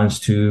good balance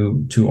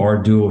to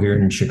our duo here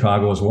in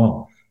Chicago as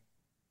well.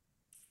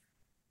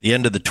 The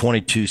end of the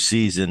 22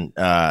 season,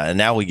 and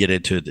now we get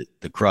into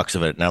the crux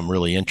of it, and I'm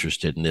really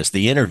interested in this.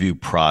 The interview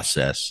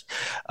process.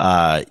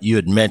 You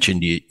had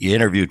mentioned you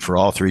interviewed for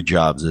all three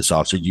jobs this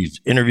offseason. You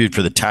interviewed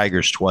for the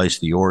Tigers twice,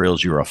 the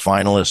Orioles. You were a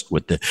finalist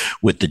with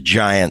the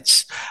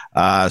Giants.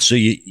 So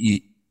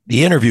the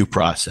interview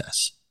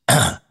process.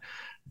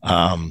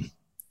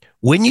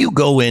 When you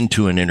go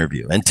into an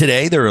interview, and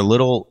today they're a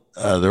little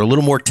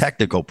more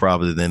technical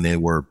probably than they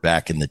were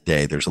back in the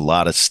day. There's a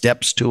lot of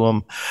steps to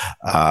them.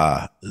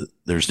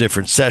 There's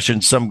different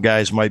sessions. Some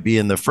guys might be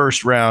in the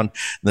first round.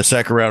 In the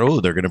second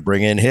round, they're going to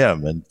bring in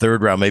him. And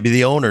third round, maybe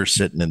the owner's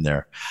sitting in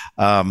there.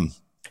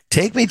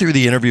 Take me through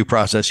the interview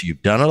process.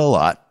 You've done it a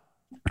lot.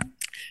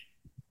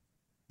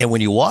 And when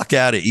you walk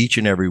out of each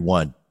and every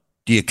one,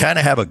 do you kind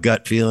of have a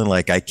gut feeling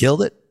like I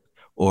killed it,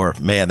 or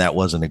man, that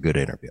wasn't a good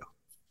interview?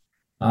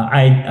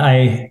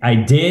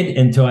 I did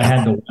until I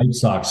had the White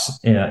Sox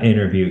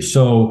interview.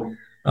 So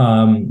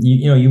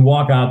you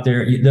walk out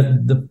there.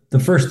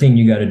 The first thing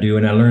you got to do,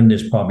 and I learned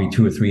this probably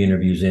 2 or 3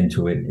 interviews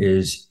into it,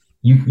 is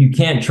you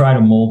can't try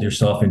to mold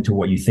yourself into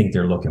what you think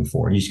they're looking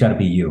for. You just got to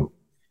be you.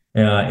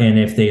 And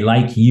if they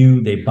like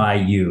you, they buy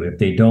you. If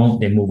they don't,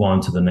 they move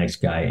on to the next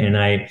guy. And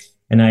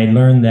I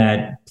learned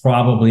that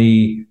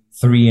probably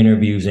 3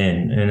 interviews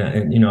in,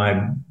 and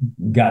I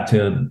got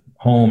to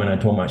home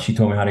and she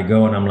told me how to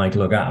go, and I'm like,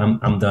 look,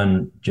 I'm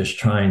done just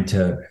trying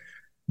to,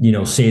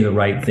 say the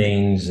right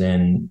things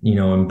and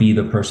be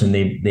the person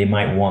they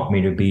might want me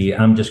to be.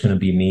 I'm just going to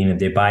be me. And if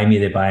they buy me,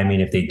 they buy me.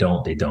 And if they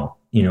don't, they don't.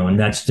 And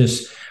that's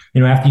just,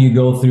 after you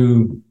go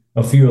through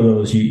a few of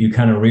those, you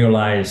kind of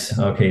realize,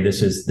 okay,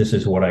 this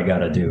is what I got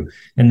to do.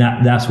 And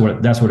that's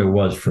what it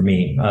was for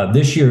me.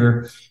 This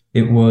year,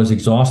 it was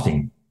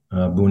exhausting,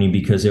 Boone,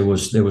 because there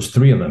was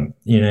 3 of them,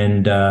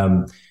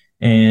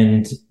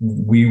 and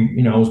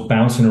we, I was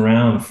bouncing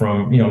around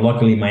from,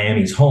 luckily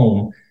Miami's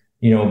home,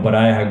 but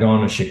I had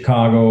gone to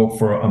Chicago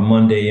for a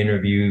Monday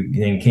interview,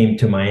 then came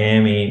to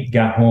Miami,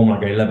 got home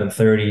like at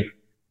 11:30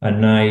 at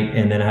night,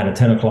 and then I had a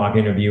 10 o'clock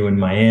interview in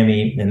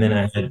Miami, and then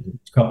I had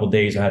a couple of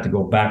days I had to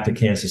go back to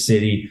Kansas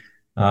City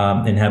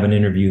and have an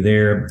interview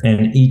there.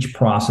 And each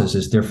process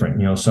is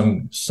different.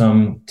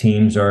 Some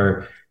teams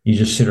are, you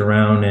just sit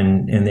around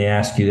and they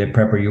ask you, they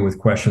pepper you with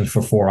questions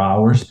for 4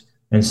 hours.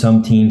 And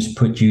some teams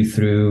put you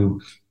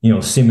through,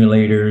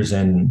 simulators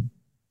and,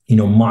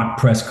 mock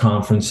press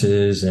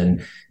conferences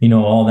and,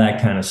 all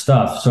that kind of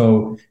stuff.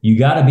 So you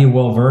got to be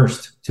well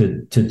versed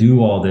to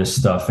do all this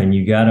stuff. And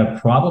you got to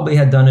probably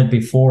have done it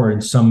before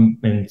in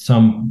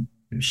some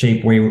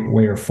shape, way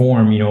or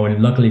form,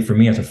 and luckily for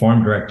me as a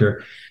farm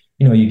director,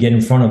 you get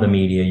in front of the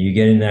media, you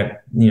get in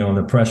that,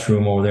 the press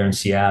room over there in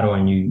Seattle,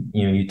 and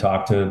you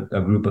talk to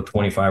a group of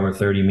 25 or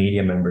 30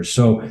 media members.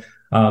 So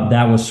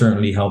that was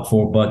certainly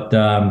helpful. But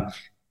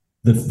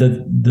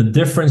the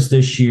difference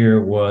this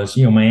year was,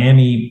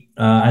 Miami,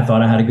 I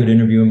thought I had a good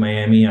interview in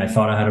Miami. I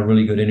thought I had a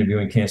really good interview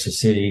in Kansas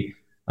City.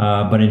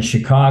 But in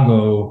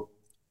Chicago,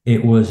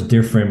 it was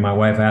different. My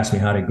wife asked me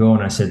how to go,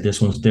 and I said,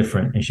 this one's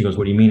different. And she goes,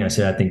 what do you mean? I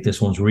said, I think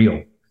this one's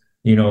real.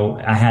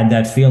 I had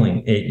that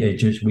feeling.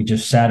 We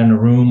just sat in a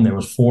room. There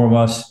was 4 of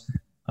us,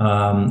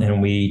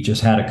 and we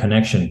just had a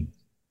connection.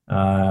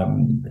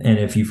 And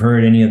if you've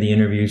heard any of the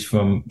interviews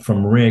from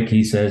Rick,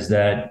 he says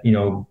that,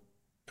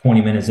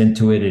 20 minutes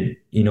into it,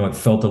 it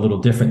felt a little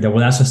different. Well,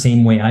 that's the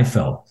same way I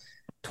felt.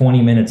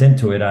 20 minutes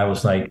into it, I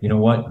was like, you know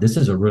what? This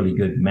is a really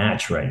good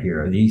match right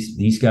here.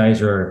 These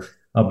guys are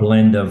a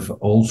blend of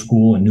old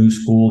school and new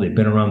school. They've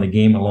been around the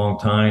game a long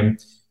time.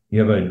 You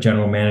have a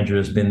general manager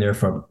that's been there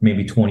for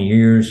maybe 20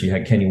 years. You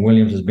had Kenny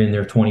Williams has been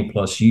there 20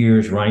 plus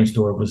years.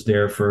 Reinsdorf was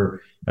there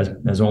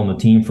as on the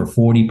team for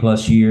 40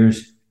 plus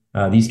years.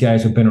 These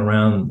guys have been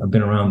around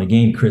the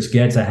game. Chris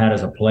Getz I had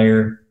as a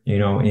player,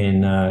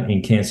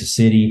 in Kansas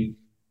City,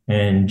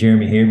 and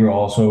Jeremy Haber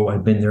also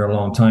had been there a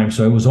long time.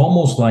 So it was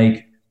almost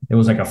like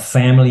a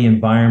family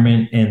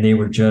environment, and they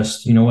were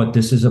just,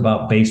 this is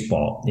about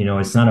baseball.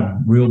 It's not a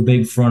real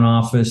big front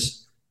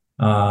office.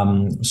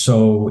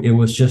 So it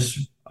was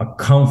just a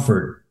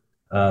comfort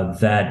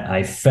that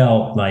I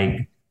felt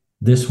like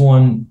this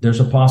one, there's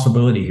a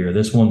possibility here.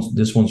 This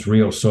one's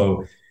real.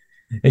 So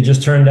it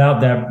just turned out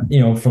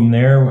that, from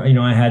there,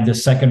 I had the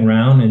second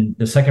round, and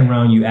the second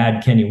round you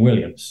add Kenny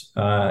Williams.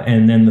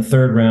 And then the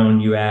third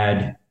round you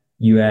add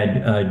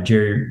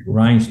Jerry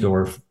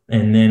Reinsdorf.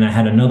 And then I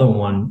had another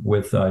one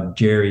with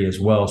Jerry as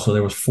well. So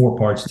there was 4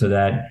 parts to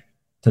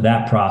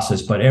that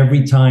process. But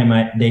every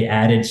time they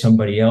added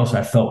somebody else,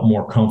 I felt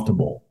more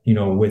comfortable,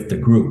 with the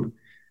group.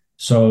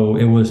 So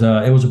it was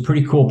a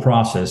pretty cool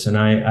process, and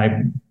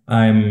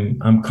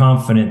I'm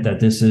confident that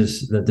this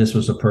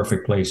was a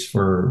perfect place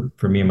for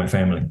me and my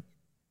family.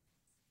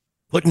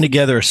 Putting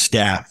together a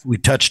staff, we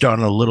touched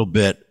on it a little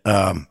bit.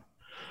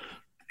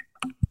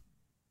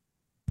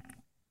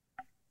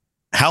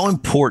 How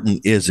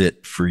important is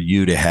it for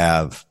you to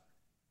have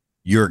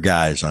your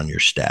guys on your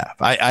staff?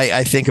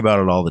 I think about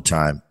it all the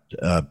time,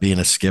 being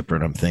a skipper,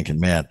 and I'm thinking,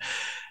 man,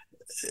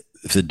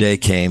 if the day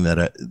came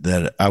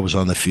that I was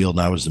on the field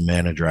and I was the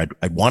manager,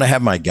 I'd want to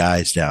have my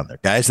guys down there,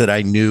 guys that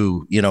I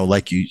knew,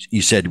 like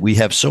you said, we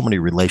have so many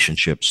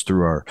relationships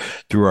through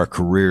our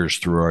careers,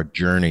 through our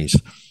journeys.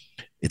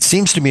 It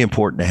seems to me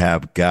important to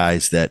have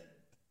guys that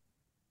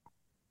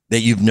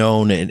you've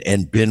known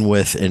and been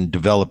with and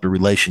developed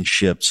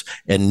relationships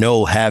and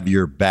have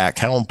your back.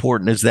 How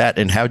important is that?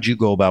 And how'd you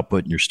go about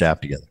putting your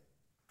staff together?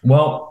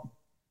 Well,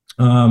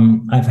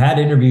 I've had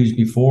interviews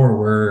before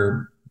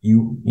where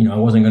I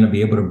wasn't going to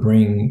be able to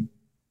bring.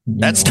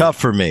 That's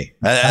tough for me.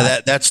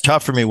 That's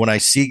tough for me when I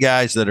see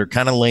guys that are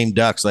kind of lame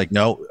ducks. Like,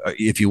 no,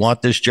 if you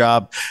want this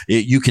job,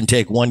 you can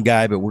take one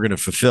guy, but we're going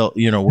to fill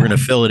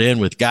it in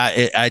with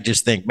guy. I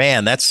just think,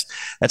 man, that's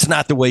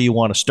not the way you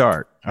want to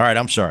start. All right,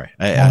 I'm sorry.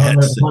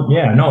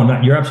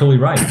 You're absolutely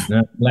right.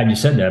 I'm glad you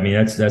said that. I mean,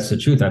 that's the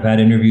truth. I've had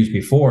interviews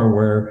before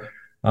where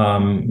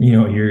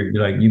you're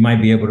like, you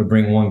might be able to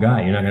bring one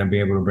guy. You're not going to be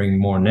able to bring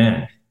more than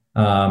that.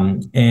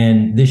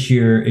 And this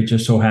year, it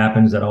just so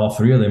happens that all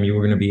three of them,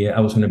 I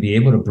was going to be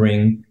able to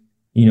bring,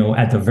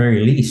 at the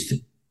very least,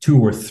 two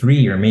or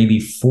three or maybe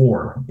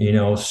four,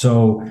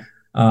 so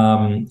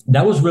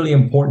that was really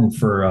important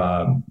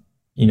for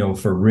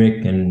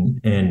Rick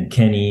and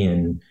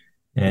Kenny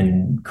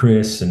and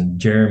Chris and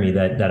Jeremy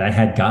that I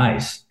had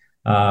guys.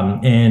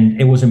 And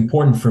it was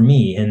important for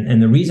me.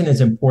 And the reason it's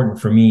important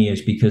for me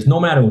is because no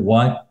matter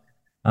what,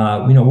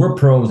 we're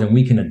pros and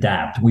we can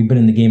adapt. We've been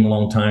in the game a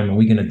long time and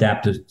we can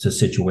adapt to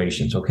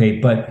situations. Okay.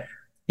 But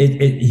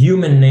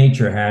human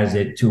nature has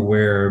it to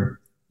where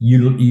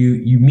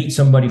you meet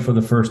somebody for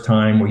the first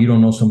time or you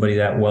don't know somebody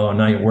that well, and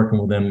now you're working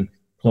with them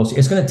closely.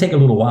 It's going to take a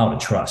little while to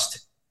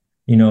trust,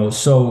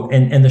 so,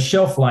 and the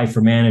shelf life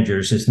for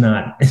managers is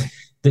not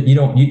that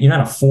you're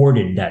not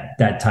afforded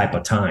that type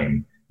of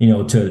time,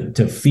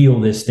 to feel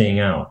this thing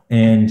out.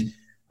 And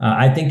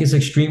I think it's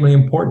extremely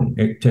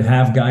important to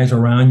have guys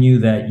around you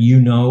that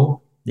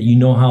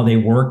how they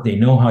work, they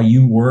know how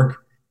you work,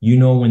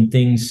 when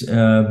things,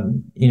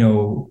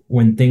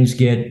 when things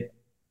get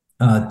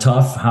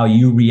tough, how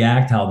you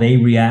react, how they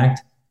react.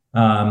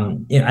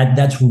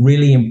 That's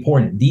really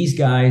important. These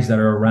guys that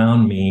are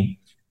around me,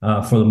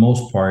 for the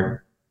most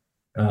part,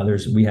 I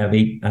have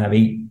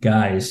 8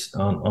 guys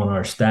on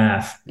our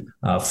staff.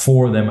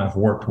 4 of them I've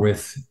worked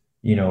with,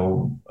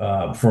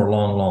 for a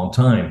long, long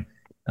time.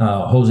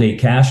 Jose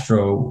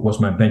Castro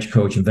was my bench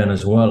coach in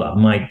Venezuela.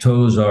 Mike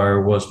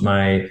Tozar was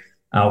my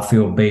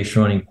outfield base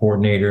running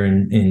coordinator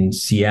in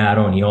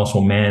Seattle, and he also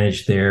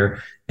managed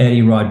there.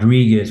 Eddie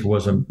Rodriguez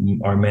was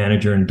our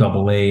manager in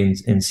AA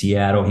in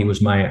Seattle. He was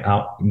my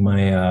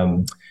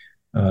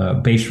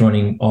base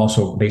running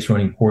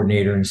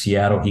coordinator in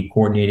Seattle. He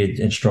coordinated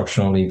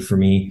instructionally for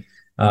me.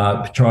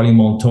 Charlie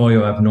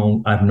Montoyo,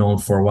 I've known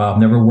for a while.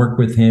 I've never worked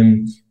with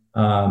him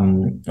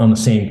on the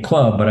same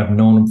club, but I've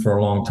known him for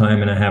a long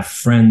time, and I have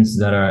friends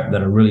that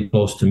are really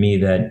close to me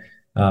that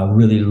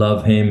really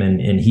love him,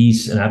 and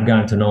I've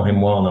gotten to know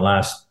him well in the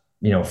last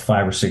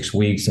 5 or 6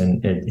 weeks,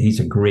 and he's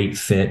a great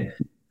fit.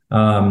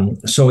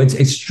 So it's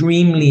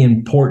extremely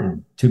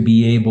important to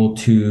be able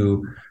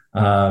to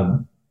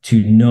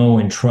know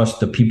and trust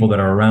the people that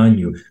are around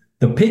you.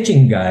 The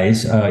pitching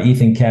guys,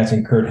 Ethan Katz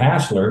and Kurt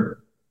Hassler,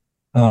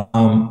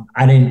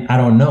 I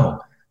don't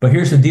know. But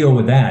here's the deal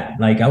with that.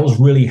 Like, I was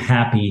really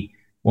happy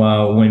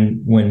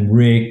when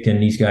Rick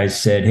and these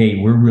guys said, "Hey,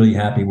 we're really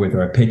happy with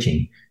our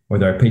pitching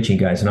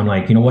guys." And I'm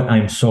like, you know what?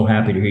 I'm so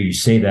happy to hear you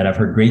say that. I've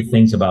heard great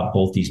things about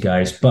both these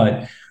guys.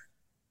 But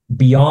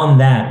beyond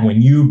that,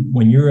 when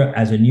you're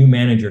as a new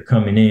manager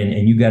coming in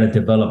and you got to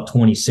develop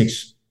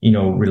 26,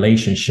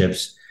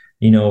 relationships,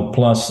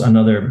 plus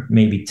another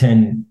maybe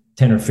 10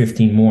 or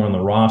 15 more on the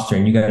roster,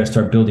 and you got to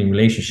start building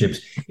relationships.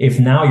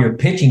 If now your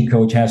pitching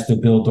coach has to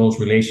build those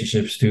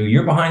relationships too,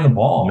 you're behind the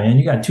ball, man.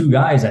 You got 2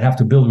 guys that have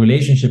to build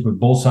relationship with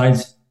both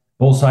sides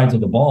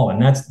of the ball.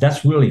 And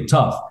that's really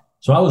tough.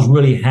 So I was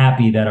really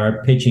happy that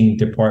our pitching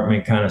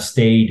department kind of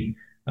stayed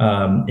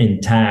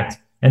intact.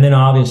 And then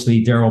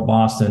obviously Daryl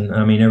Boston,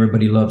 I mean,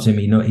 everybody loves him.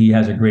 He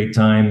has a great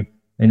time,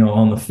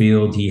 on the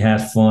field. He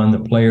has fun. The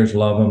players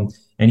love him.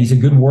 And he's a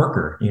good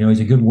worker. He's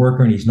a good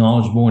worker, and he's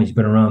knowledgeable, and he's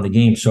been around the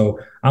game. So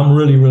I'm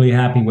really, really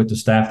happy with the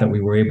staff that we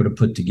were able to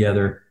put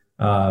together,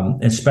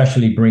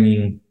 especially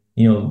bringing,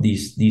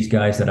 these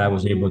guys that I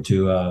was able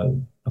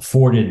to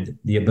afforded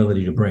the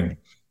ability to bring.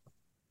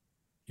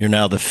 You're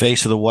now the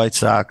face of the White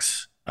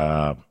Sox.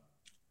 What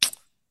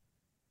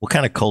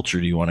kind of culture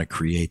do you want to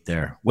create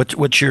there?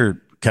 What's your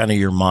kind of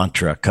your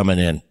mantra coming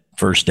in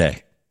first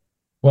day?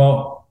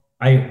 Well,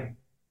 I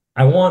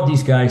want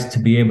these guys to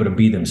be able to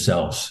be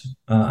themselves.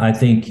 I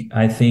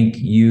think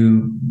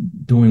you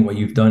doing what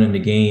you've done in the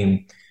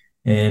game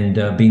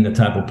and being the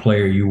type of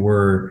player you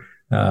were,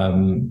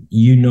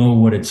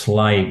 what it's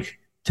like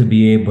to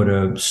be able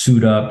to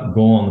suit up,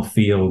 go on the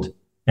field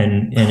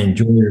and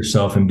enjoy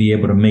yourself and be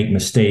able to make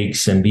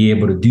mistakes and be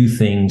able to do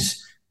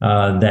things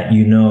that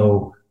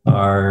you're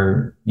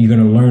going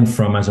to learn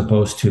from, as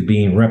opposed to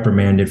being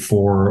reprimanded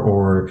for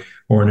or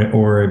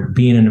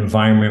being in an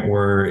environment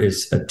where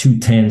it's too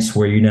tense,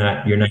 where you're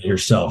not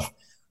yourself.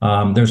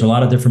 There's a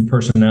lot of different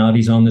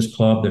personalities on this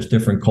club. There's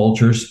different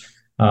cultures.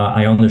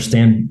 I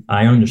understand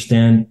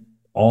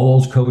all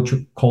those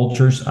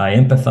cultures. I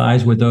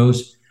empathize with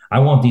those. I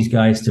want these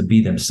guys to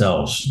be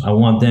themselves. I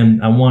want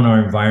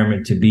our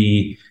environment to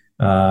be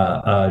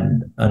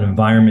an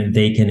environment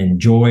they can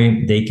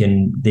enjoy. They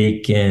can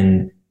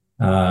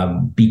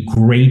be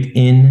great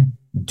in,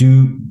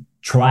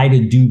 try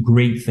to do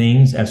great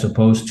things, as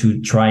opposed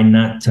to try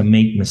not to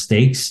make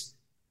mistakes.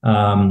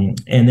 And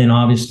then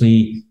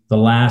obviously the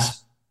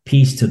last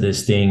piece to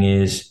this thing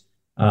is,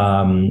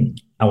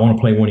 I want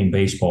to play winning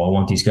baseball. I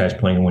want these guys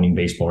playing winning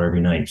baseball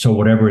every night. So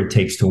whatever it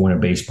takes to win a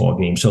baseball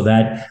game. So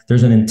that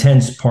there's an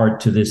intense part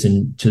to this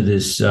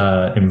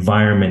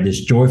environment,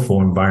 this joyful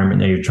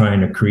environment that you're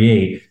trying to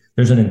create.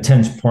 There's an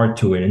intense part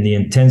to it. And the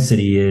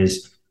intensity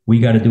is, we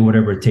got to do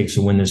whatever it takes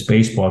to win this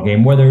baseball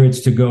game, whether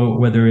it's a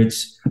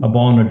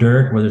ball in the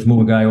dirt, whether it's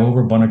move a guy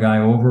over, bunt a guy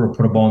over, or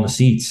put a ball in the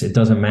seats. It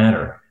doesn't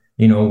matter.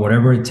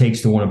 Whatever it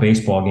takes to win a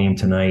baseball game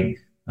tonight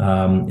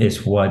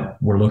is what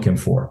we're looking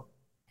for.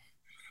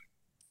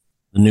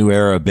 The new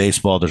era of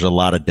baseball, there's a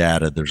lot of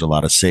data. There's a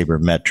lot of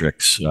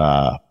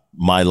sabermetrics.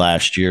 My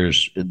last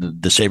year's,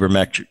 the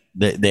sabermetric,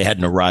 they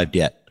hadn't arrived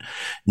yet.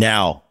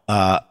 Now,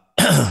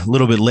 a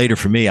little bit later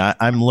for me,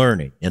 I'm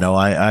learning.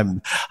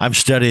 I'm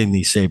studying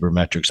these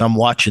sabermetrics. I'm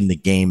watching the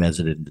game as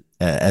it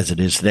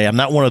is today. I'm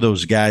not one of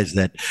those guys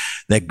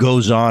that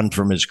goes on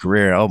from his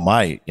career. Oh,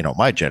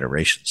 my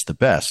generation's the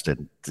best,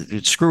 and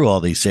screw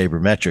all these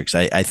sabermetrics.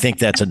 I think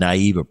that's a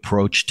naive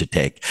approach to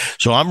take.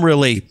 So I'm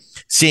really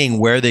seeing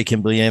where they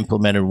can be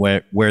implemented,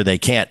 where they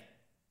can't.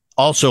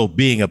 Also,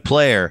 being a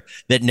player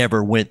that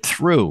never went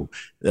through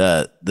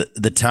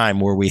the time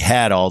where we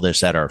had all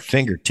this at our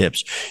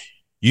fingertips.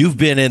 You've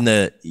been in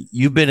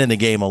the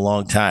game a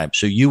long time,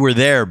 so you were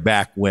there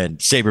back when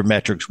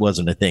sabermetrics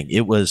wasn't a thing.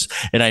 It was,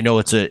 and I know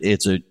it's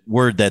a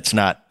word that's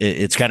not.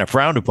 It's kind of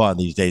frowned upon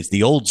these days.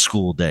 The old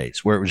school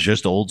days, where it was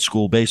just old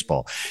school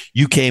baseball.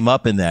 You came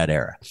up in that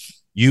era.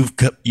 You've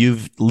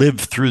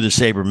lived through the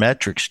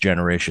sabermetrics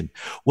generation.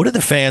 What do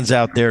the fans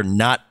out there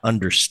not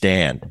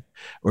understand,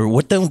 or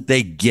what don't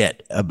they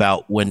get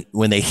about when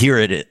they hear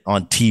it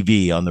on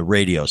TV, on the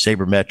radio,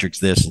 sabermetrics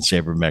this and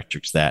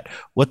sabermetrics that?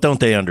 What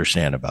don't they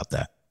understand about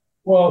that?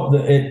 Well,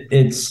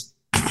 it's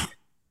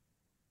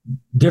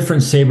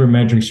different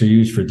sabermetrics are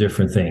used for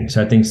different things.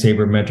 I think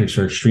sabermetrics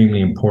are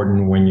extremely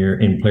important when you're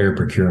in player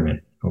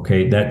procurement.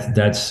 Okay,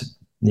 that's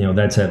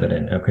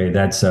evident. Okay,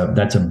 that's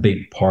a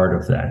big part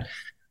of that.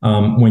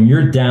 When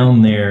you're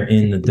down there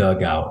in the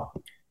dugout,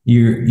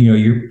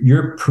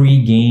 you're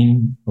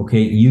pre-game.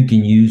 Okay, you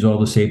can use all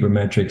the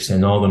sabermetrics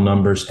and all the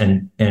numbers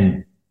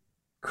and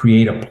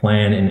create a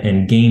plan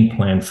and game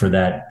plan for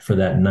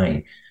that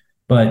night.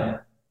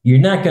 But you're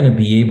not going to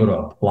be able to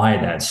apply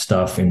that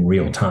stuff in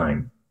real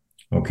time.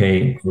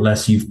 Okay,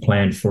 unless you've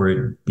planned for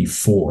it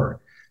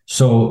before.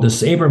 So the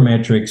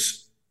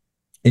sabermetrics,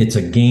 it's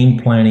a game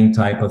planning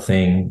type of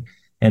thing,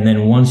 and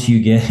then once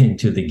you get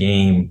into the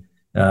game.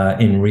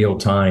 In real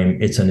time,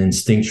 it's an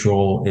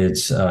instinctual,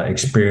 it's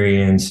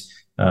experience,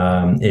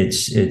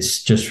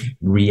 it's just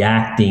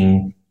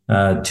reacting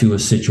to a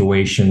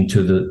situation,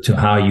 to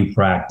how you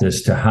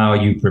practice, to how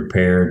you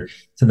prepared,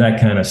 to that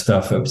kind of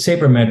stuff.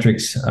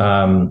 Sabermetrics,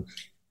 I'm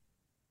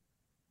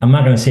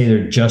not going to say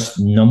they're just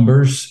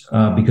numbers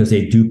because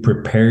they do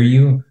prepare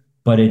you,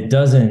 but it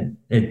doesn't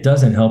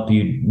help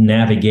you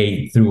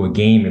navigate through a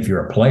game if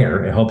you're a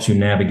player. It helps you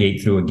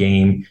navigate through a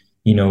game.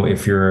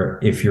 If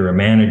you're a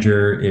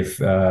manager,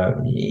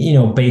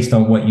 based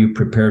on what you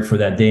prepared for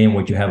that day and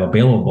what you have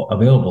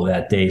available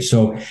that day.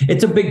 So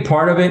it's a big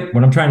part of it.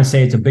 What I'm trying to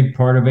say, it's a big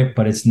part of it,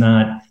 but it's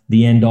not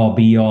the end all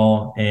be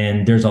all.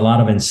 And there's a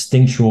lot of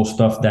instinctual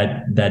stuff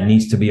that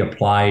needs to be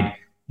applied,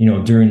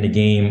 during the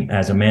game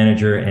as a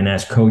manager and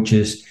as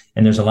coaches.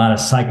 And there's a lot of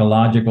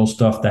psychological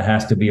stuff that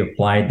has to be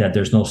applied that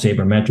there's no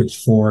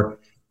sabermetrics for.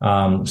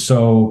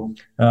 So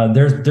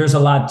there's a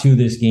lot to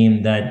this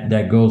game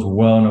that goes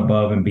well and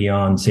above and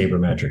beyond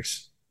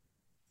sabermetrics.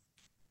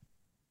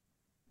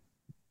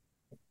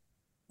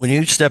 When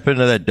you step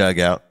into that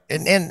dugout,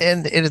 and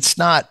it's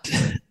not,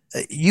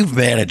 you've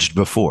managed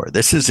before.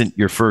 This isn't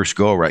your first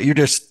go around.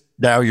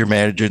 You're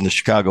managing the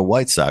Chicago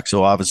White Sox.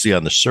 So obviously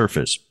on the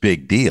surface,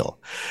 big deal.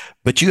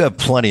 But you have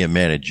plenty of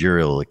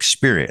managerial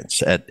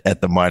experience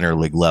at the minor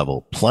league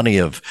level, plenty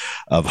of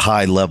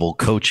high level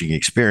coaching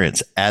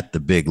experience at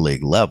the big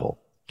league level.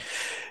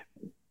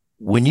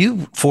 When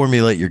you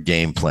formulate your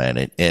game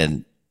plan,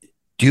 and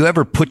do you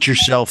ever put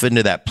yourself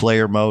into that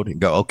player mode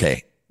and go,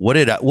 okay, what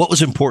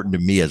was important to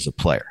me as a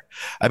player?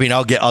 I mean,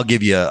 I'll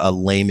give you a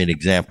layman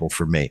example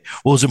for me.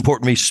 What was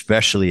important to me,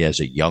 especially as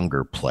a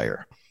younger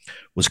player,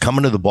 was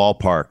coming to the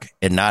ballpark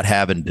and not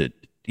having to,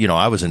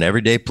 I was an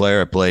everyday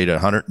player. I played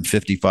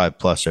 155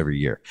 plus every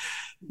year.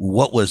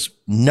 What was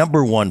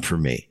number one for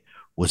me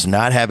was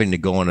not having to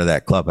go into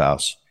that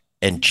clubhouse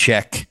and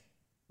check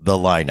the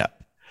lineup.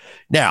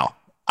 Now,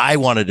 I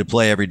wanted to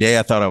play every day.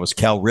 I thought I was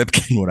Cal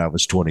Ripken when I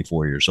was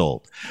 24 years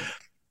old.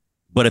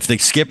 But if the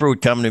skipper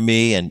would come to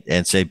me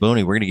and say, Boone,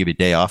 we're going to give you a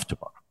day off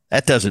tomorrow,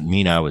 that doesn't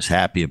mean I was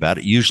happy about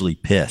it, usually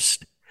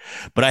pissed.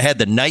 But I had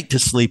the night to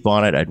sleep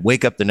on it. I'd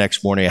wake up the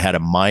next morning. I had a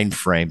mind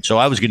frame. So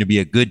I was going to be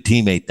a good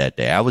teammate that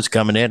day. I was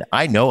coming in.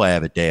 I know I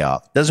have a day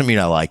off. Doesn't mean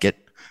I like it,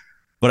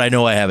 but I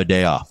know I have a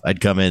day off.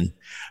 I'd come in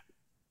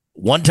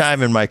one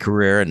time in my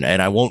career, and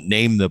I won't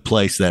name the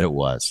place that it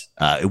was.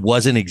 It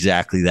wasn't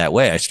exactly that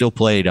way. I still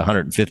played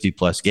 150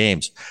 plus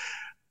games,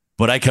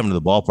 but I come to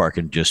the ballpark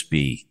and just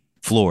be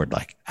floored.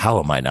 Like, how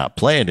am I not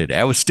playing today?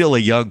 I was still a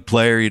young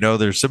player.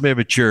 There's some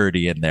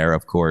immaturity in there,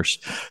 of course,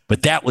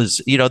 but that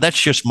was, that's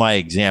just my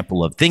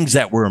example of things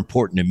that were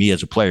important to me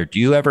as a player. Do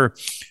you ever,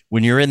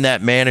 when you're in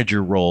that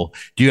manager role,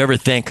 do you ever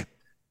think,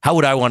 how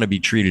would I want to be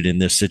treated in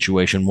this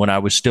situation when I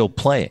was still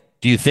playing?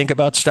 Do you think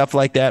about stuff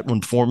like that when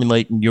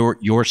formulating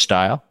your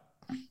style?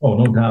 Oh,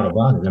 no doubt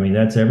about it. I mean,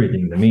 that's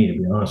everything to me, to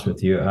be honest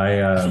with you.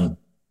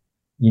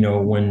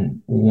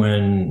 when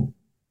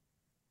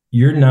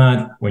you're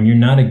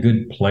not a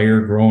good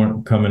player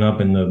coming up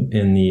in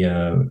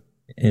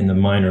the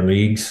minor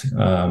leagues,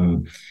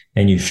 and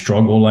you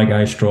struggle like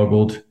I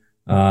struggled,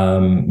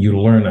 you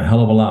learn a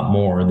hell of a lot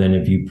more than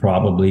if you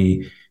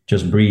probably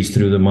just breeze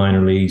through the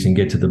minor leagues and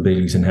get to the big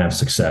leagues and have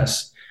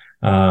success.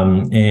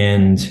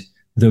 And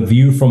the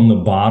view from the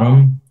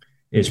bottom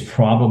is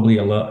probably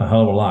a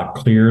hell of a lot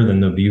clearer than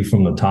the view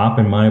from the top,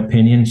 in my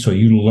opinion. So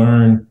you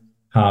learn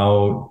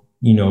how,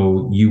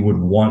 you would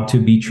want to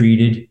be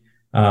treated.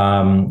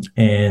 And,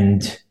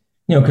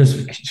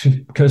 because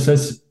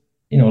that's,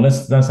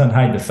 let's not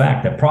hide the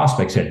fact that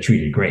prospects get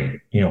treated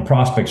great.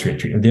 Prospects get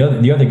treated.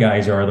 The other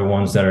guys are the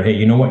ones that are, hey,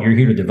 you know what? You're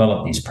here to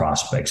develop these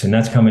prospects, and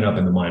that's coming up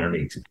in the minor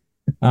leagues.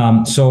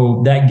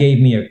 So that gave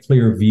me a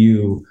clear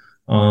view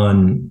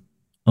on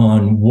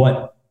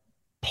what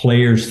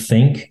players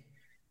think,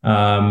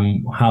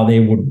 how they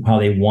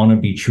want to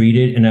be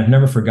treated. And I've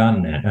never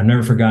forgotten that. I've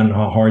never forgotten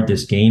how hard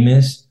this game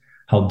is,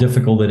 how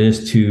difficult it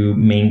is to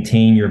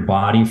maintain your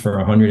body for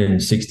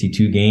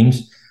 162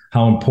 games,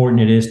 how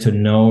important it is to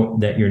know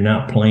that you're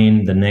not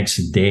playing the next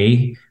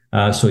day.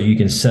 So you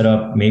can set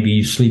up, maybe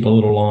you sleep a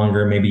little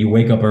longer, maybe you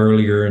wake up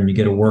earlier and you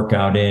get a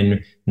workout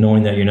in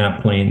knowing that you're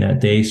not playing that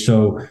day.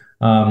 So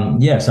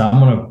yes,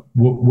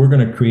 we're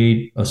going to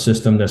create a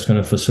system that's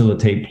going to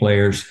facilitate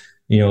players,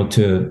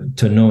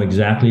 to know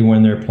exactly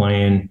when they're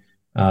playing.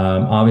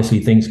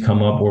 Obviously things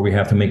come up where we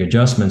have to make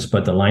adjustments,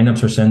 but the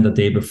lineups are sent the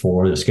day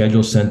before, the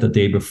schedule's sent the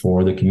day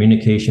before, the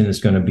communication is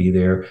going to be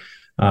there.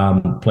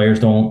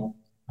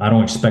 I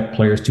don't expect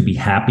players to be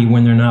happy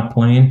when they're not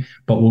playing,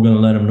 but we're going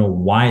to let them know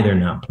why they're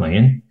not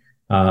playing.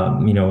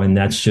 And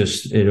that's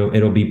just,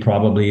 it'll be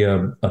probably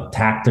a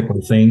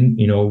tactical thing,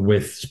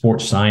 with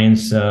sports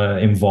science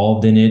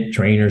involved in it,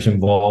 trainers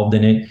involved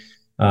in it.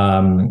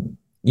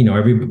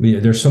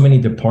 There's so many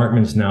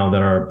departments now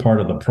that are part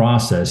of the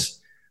process.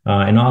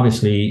 And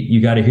obviously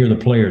you got to hear the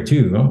player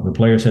too. The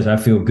player says, I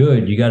feel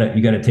good. You got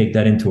to take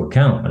that into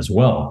account as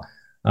well.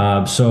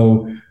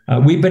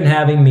 We've been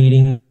having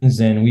meetings,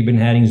 and we've been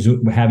having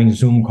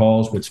Zoom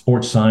calls with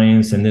sports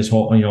science and this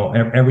whole,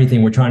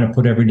 everything. We're trying to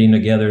put everything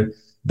together.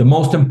 The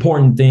most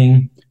important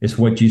thing is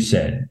what you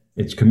said.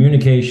 It's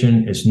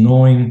communication. It's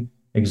knowing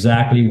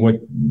exactly what,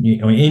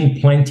 in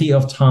plenty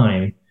of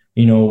time,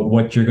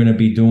 what you're going to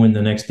be doing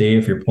the next day,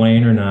 if you're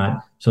playing or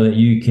not, so that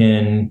you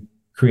can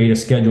create a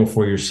schedule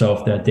for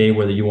yourself that day,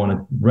 whether you want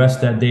to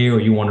rest that day or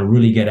you want to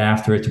really get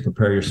after it to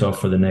prepare yourself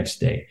for the next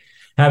day.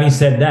 Having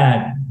said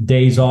that,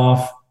 days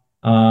off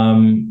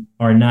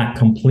are not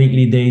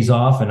completely days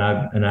off, and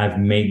I've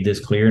made this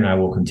clear, and I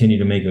will continue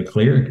to make it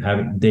clear.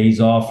 Having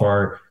days off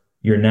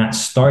you're not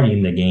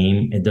starting the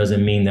game. It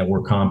doesn't mean that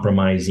we're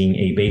compromising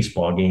a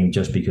baseball game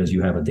just because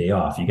you have a day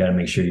off. You got to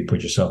make sure you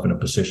put yourself in a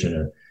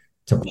position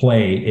to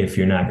play if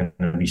you're not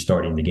going to be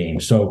starting the game.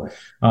 So,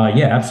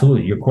 yeah,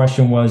 absolutely. Your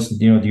question was,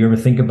 do you ever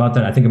think about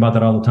that? I think about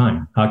that all the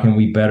time. How can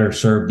we better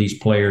serve these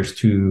players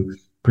to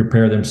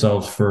prepare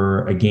themselves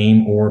for a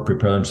game or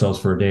prepare themselves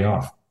for a day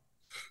off?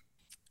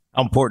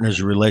 How important is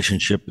the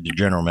relationship with the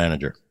general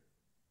manager?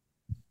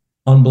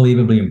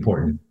 Unbelievably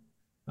important.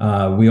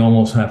 We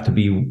almost have to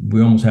be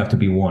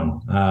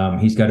one.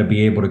 He's got to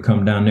be able to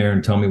come down there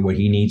and tell me what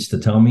he needs to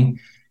tell me,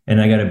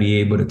 and I got to be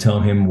able to tell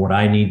him what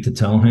I need to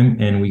tell him,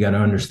 and we got to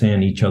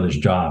understand each other's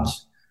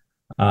jobs,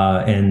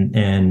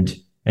 and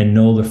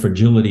know the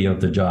fragility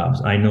of the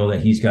jobs. I know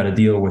that he's got to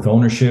deal with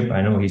ownership.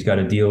 I know he's got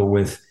to deal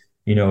with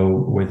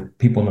with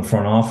people in the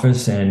front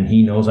office, and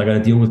he knows I got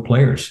to deal with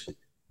players.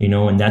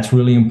 And that's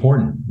really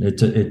important.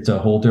 It's a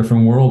whole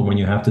different world when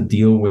you have to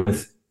deal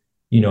with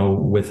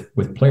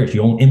players.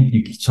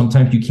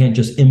 Sometimes you can't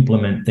just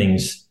implement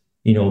things,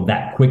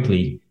 that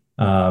quickly.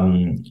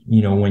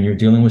 When you're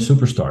dealing with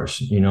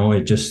superstars,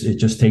 it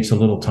just takes a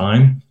little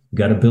time. You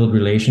got to build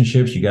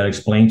relationships. You got to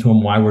explain to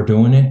them why we're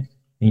doing it,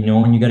 and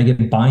you got to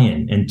get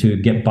buy-in. And to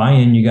get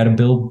buy-in, you got to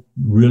build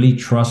really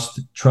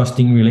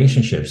trusting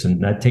relationships.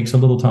 And that takes a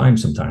little time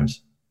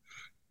sometimes.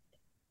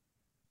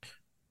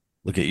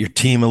 Look at your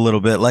team a little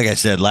bit. Like I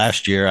said,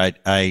 last year,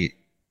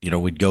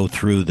 we'd go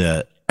through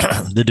the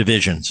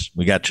divisions.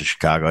 We got to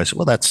Chicago. I said,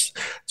 well, it's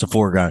a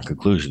foregone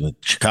conclusion.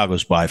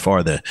 Chicago's by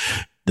far the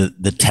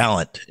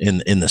talent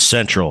in the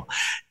Central.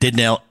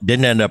 Didn't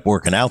end up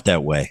working out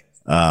that way.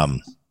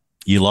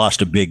 You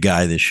lost a big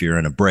guy this year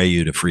in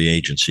Abreu to free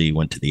agency,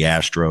 went to the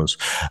Astros.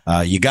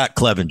 You got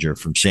Clevenger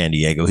from San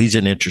Diego. He's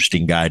an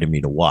interesting guy to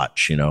me to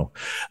watch,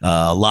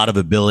 a lot of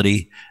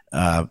ability,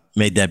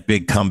 made that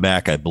big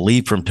comeback, I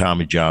believe, from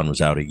Tommy John,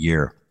 was out a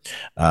year.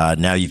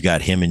 Now you've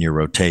got him in your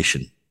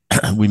rotation.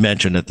 we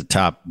mentioned at the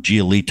top,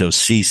 Giolito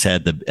Cease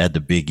had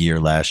the big year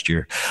last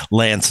year.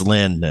 Lance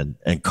Lynn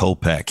and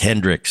Kopech,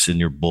 Hendricks in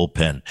your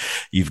bullpen.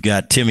 You've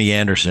got Timmy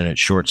Anderson at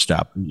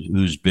shortstop,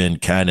 who's been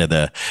kind of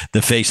the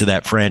face of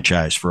that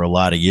franchise for a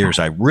lot of years.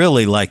 I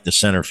really like the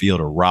center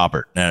fielder,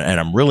 Robert, and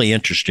I'm really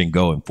interested in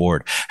going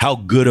forward how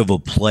good of a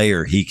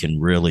player he can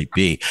really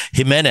be.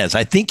 Jimenez,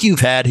 I think you've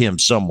had him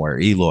somewhere,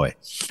 Eloy,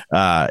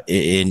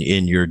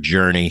 in your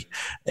journey.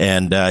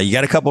 And you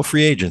got a couple of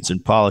free agents in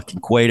Pollock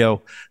and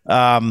Cueto.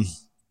 How's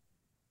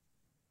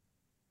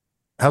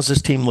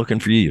this team looking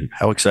for you?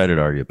 How excited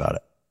are you about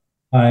it?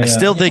 I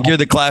still think you're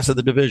the class of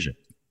the division.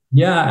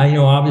 Yeah,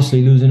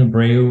 obviously losing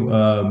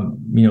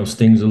Abreu,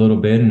 stings a little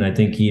bit, and I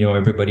think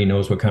everybody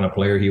knows what kind of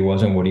player he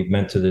was and what he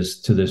meant to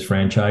this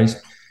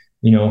franchise.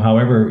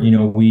 However,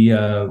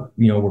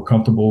 we're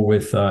comfortable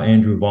with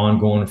Andrew Vaughn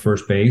going to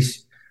first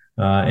base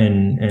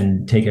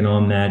and taking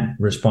on that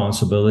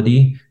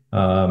responsibility.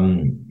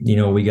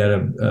 We got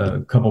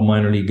a couple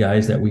minor league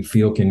guys that we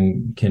feel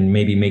can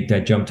maybe make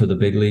that jump to the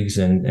big leagues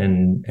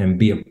and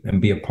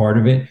be a part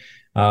of it.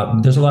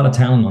 There's a lot of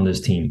talent on this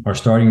team. Our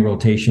starting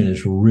rotation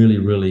is really,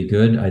 really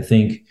good. I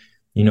think,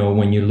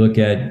 when you look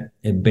at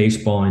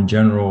baseball in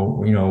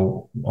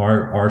general,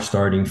 our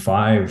starting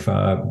five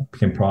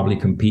can probably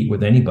compete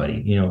with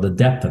anybody, the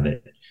depth of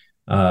it.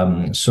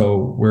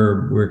 So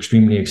we're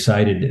extremely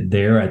excited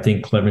there. I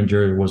think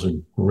Clevenger was a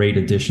great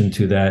addition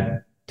to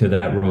that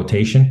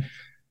rotation.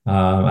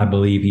 I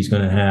believe he's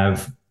going to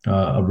have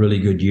a really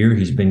good year.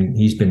 He's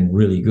been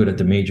really good at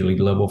the major league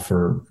level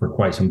for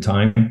quite some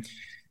time.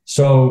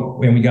 So,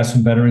 and we got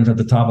some veterans at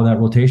the top of that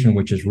rotation,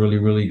 which is really,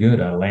 really good.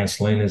 Lance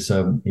Lynn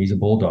he's a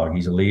bulldog.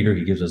 He's a leader.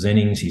 He gives us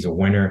innings. He's a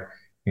winner.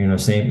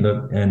 Same.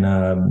 And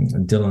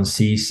Dylan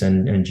Cease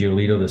and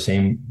Giolito the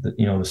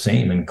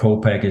same. And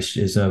Kopech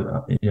is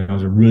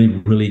a really,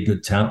 really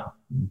good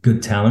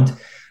talent.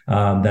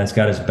 That's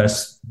got his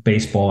best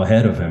baseball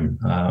ahead of him,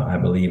 I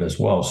believe, as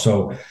well.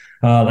 So,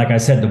 like I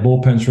said, the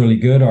bullpen's really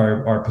good.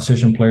 Our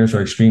position players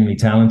are extremely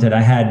talented.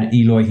 I had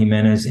Eloy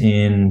Jimenez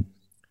in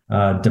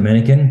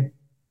Dominican,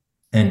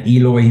 and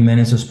Eloy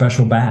Jimenez is a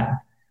special bat.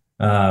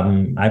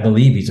 I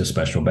believe he's a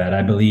special bat.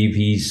 I believe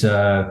he's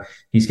got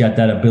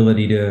that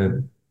ability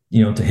to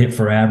hit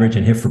for average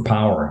and hit for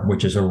power,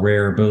 which is a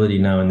rare ability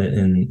now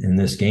in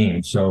this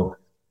game. So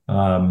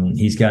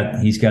he's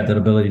got that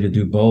ability to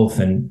do both.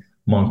 And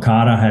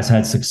Moncada has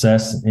had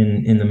success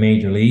in the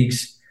major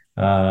leagues.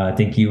 I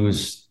think he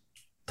was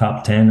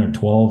top 10 or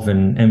 12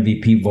 in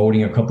MVP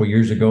voting a couple of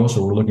years ago.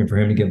 So we're looking for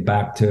him to get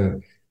back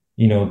to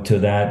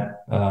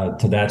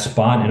that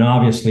spot. And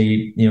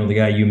obviously, the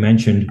guy you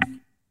mentioned,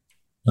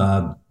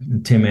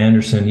 Tim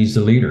Anderson, he's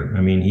the leader.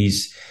 I mean,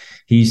 he's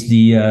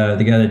the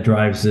guy that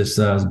drives this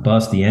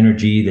bus. The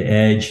energy, the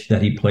edge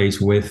that he plays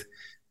with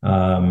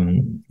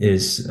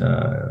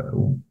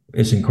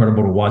is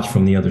incredible to watch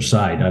from the other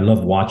side. I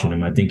love watching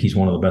him. I think he's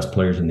one of the best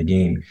players in the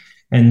game.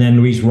 And then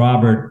Luis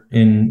Robert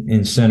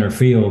in center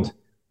field.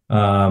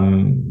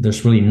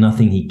 There's really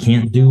nothing he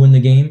can't do in the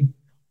game.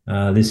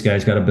 This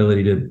guy's got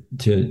ability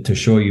to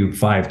show you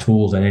five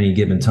tools at any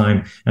given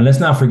time. And let's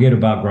not forget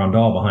about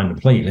Grandal behind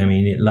the plate. I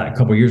mean, a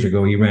couple of years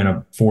ago, he ran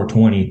a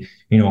 420,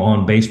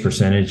 on base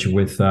percentage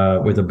with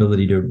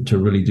ability to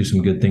really do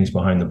some good things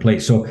behind the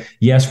plate. So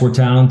yes, we're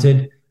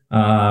talented.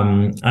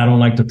 I don't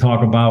like to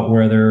talk about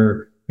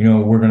whether,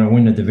 we're going to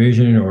win the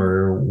division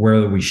or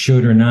whether we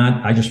should or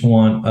not. I just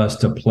want us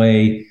to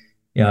play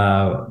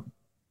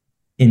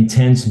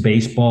intense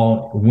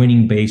baseball,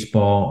 winning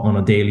baseball on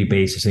a daily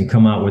basis and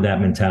come out with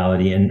that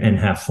mentality and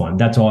have fun.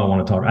 That's all I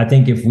want to talk. I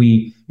think if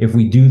we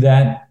do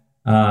that,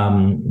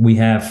 we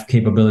have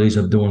capabilities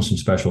of doing some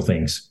special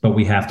things, but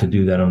we have to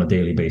do that on a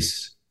daily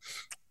basis.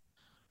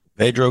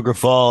 Pedro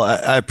Grifol,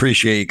 I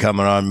appreciate you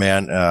coming on,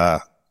 man.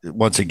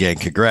 Once again,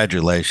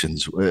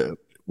 congratulations.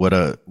 What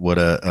a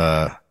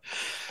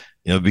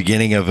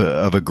beginning of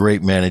a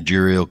great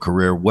managerial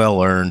career,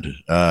 well earned.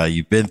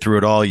 You've been through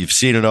it all. You've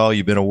seen it all.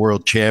 You've been a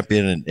world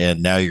champion,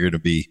 and now you're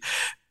going to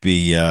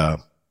be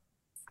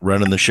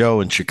running the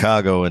show in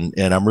Chicago, and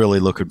I'm really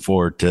looking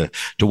forward to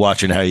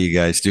watching how you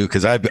guys do,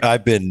 because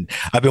I've been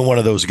one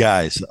of those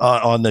guys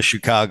on the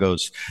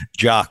Chicago's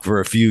jock for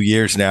a few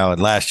years now, and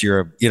last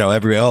year,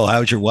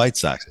 how's your White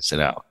Sox? I said,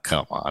 oh,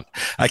 come on,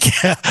 I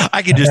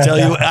can just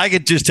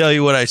tell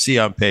you what I see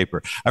on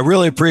paper. I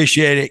really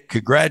appreciate it.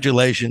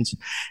 Congratulations.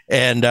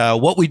 And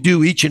what we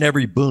do each and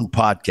every Boone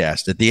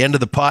podcast, at the end of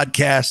the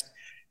podcast,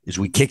 is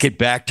we kick it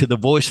back to the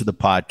voice of the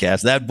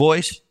podcast. That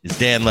voice is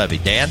Dan Levy.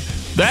 Dan?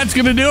 That's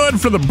going to do it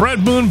for the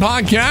Brett Boone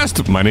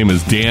Podcast. My name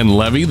is Dan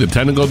Levy, the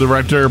technical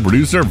director,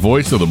 producer,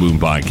 voice of the Boone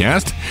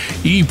Podcast.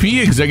 EP,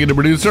 executive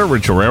producer,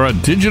 Rich Herrera,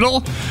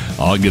 digital.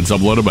 All gets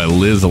uploaded by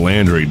Liz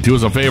Landry. Do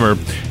us a favor,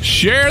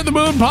 share the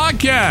Boone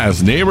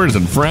Podcast. Neighbors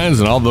and friends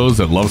and all those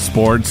that love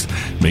sports,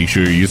 make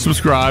sure you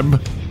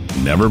subscribe.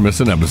 Never miss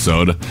an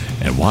episode.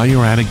 And while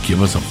you're at it,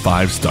 give us a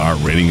 5-star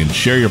rating and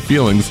share your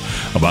feelings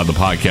about the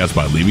podcast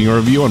by leaving a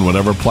review on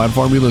whatever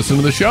platform you listen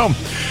to the show.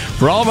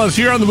 For all of us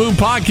here on the Boone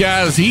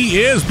Podcast,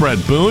 he is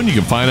Brett Boone. You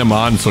can find him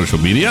on social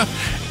media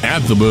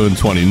at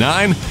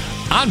TheBoone29.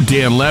 I'm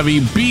Dan Levy,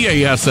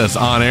 BASS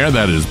On Air.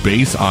 That is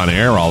Base On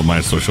Air, all of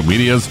my social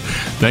medias.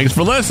 Thanks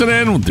for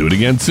listening. We'll do it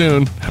again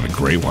soon. Have a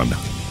great one.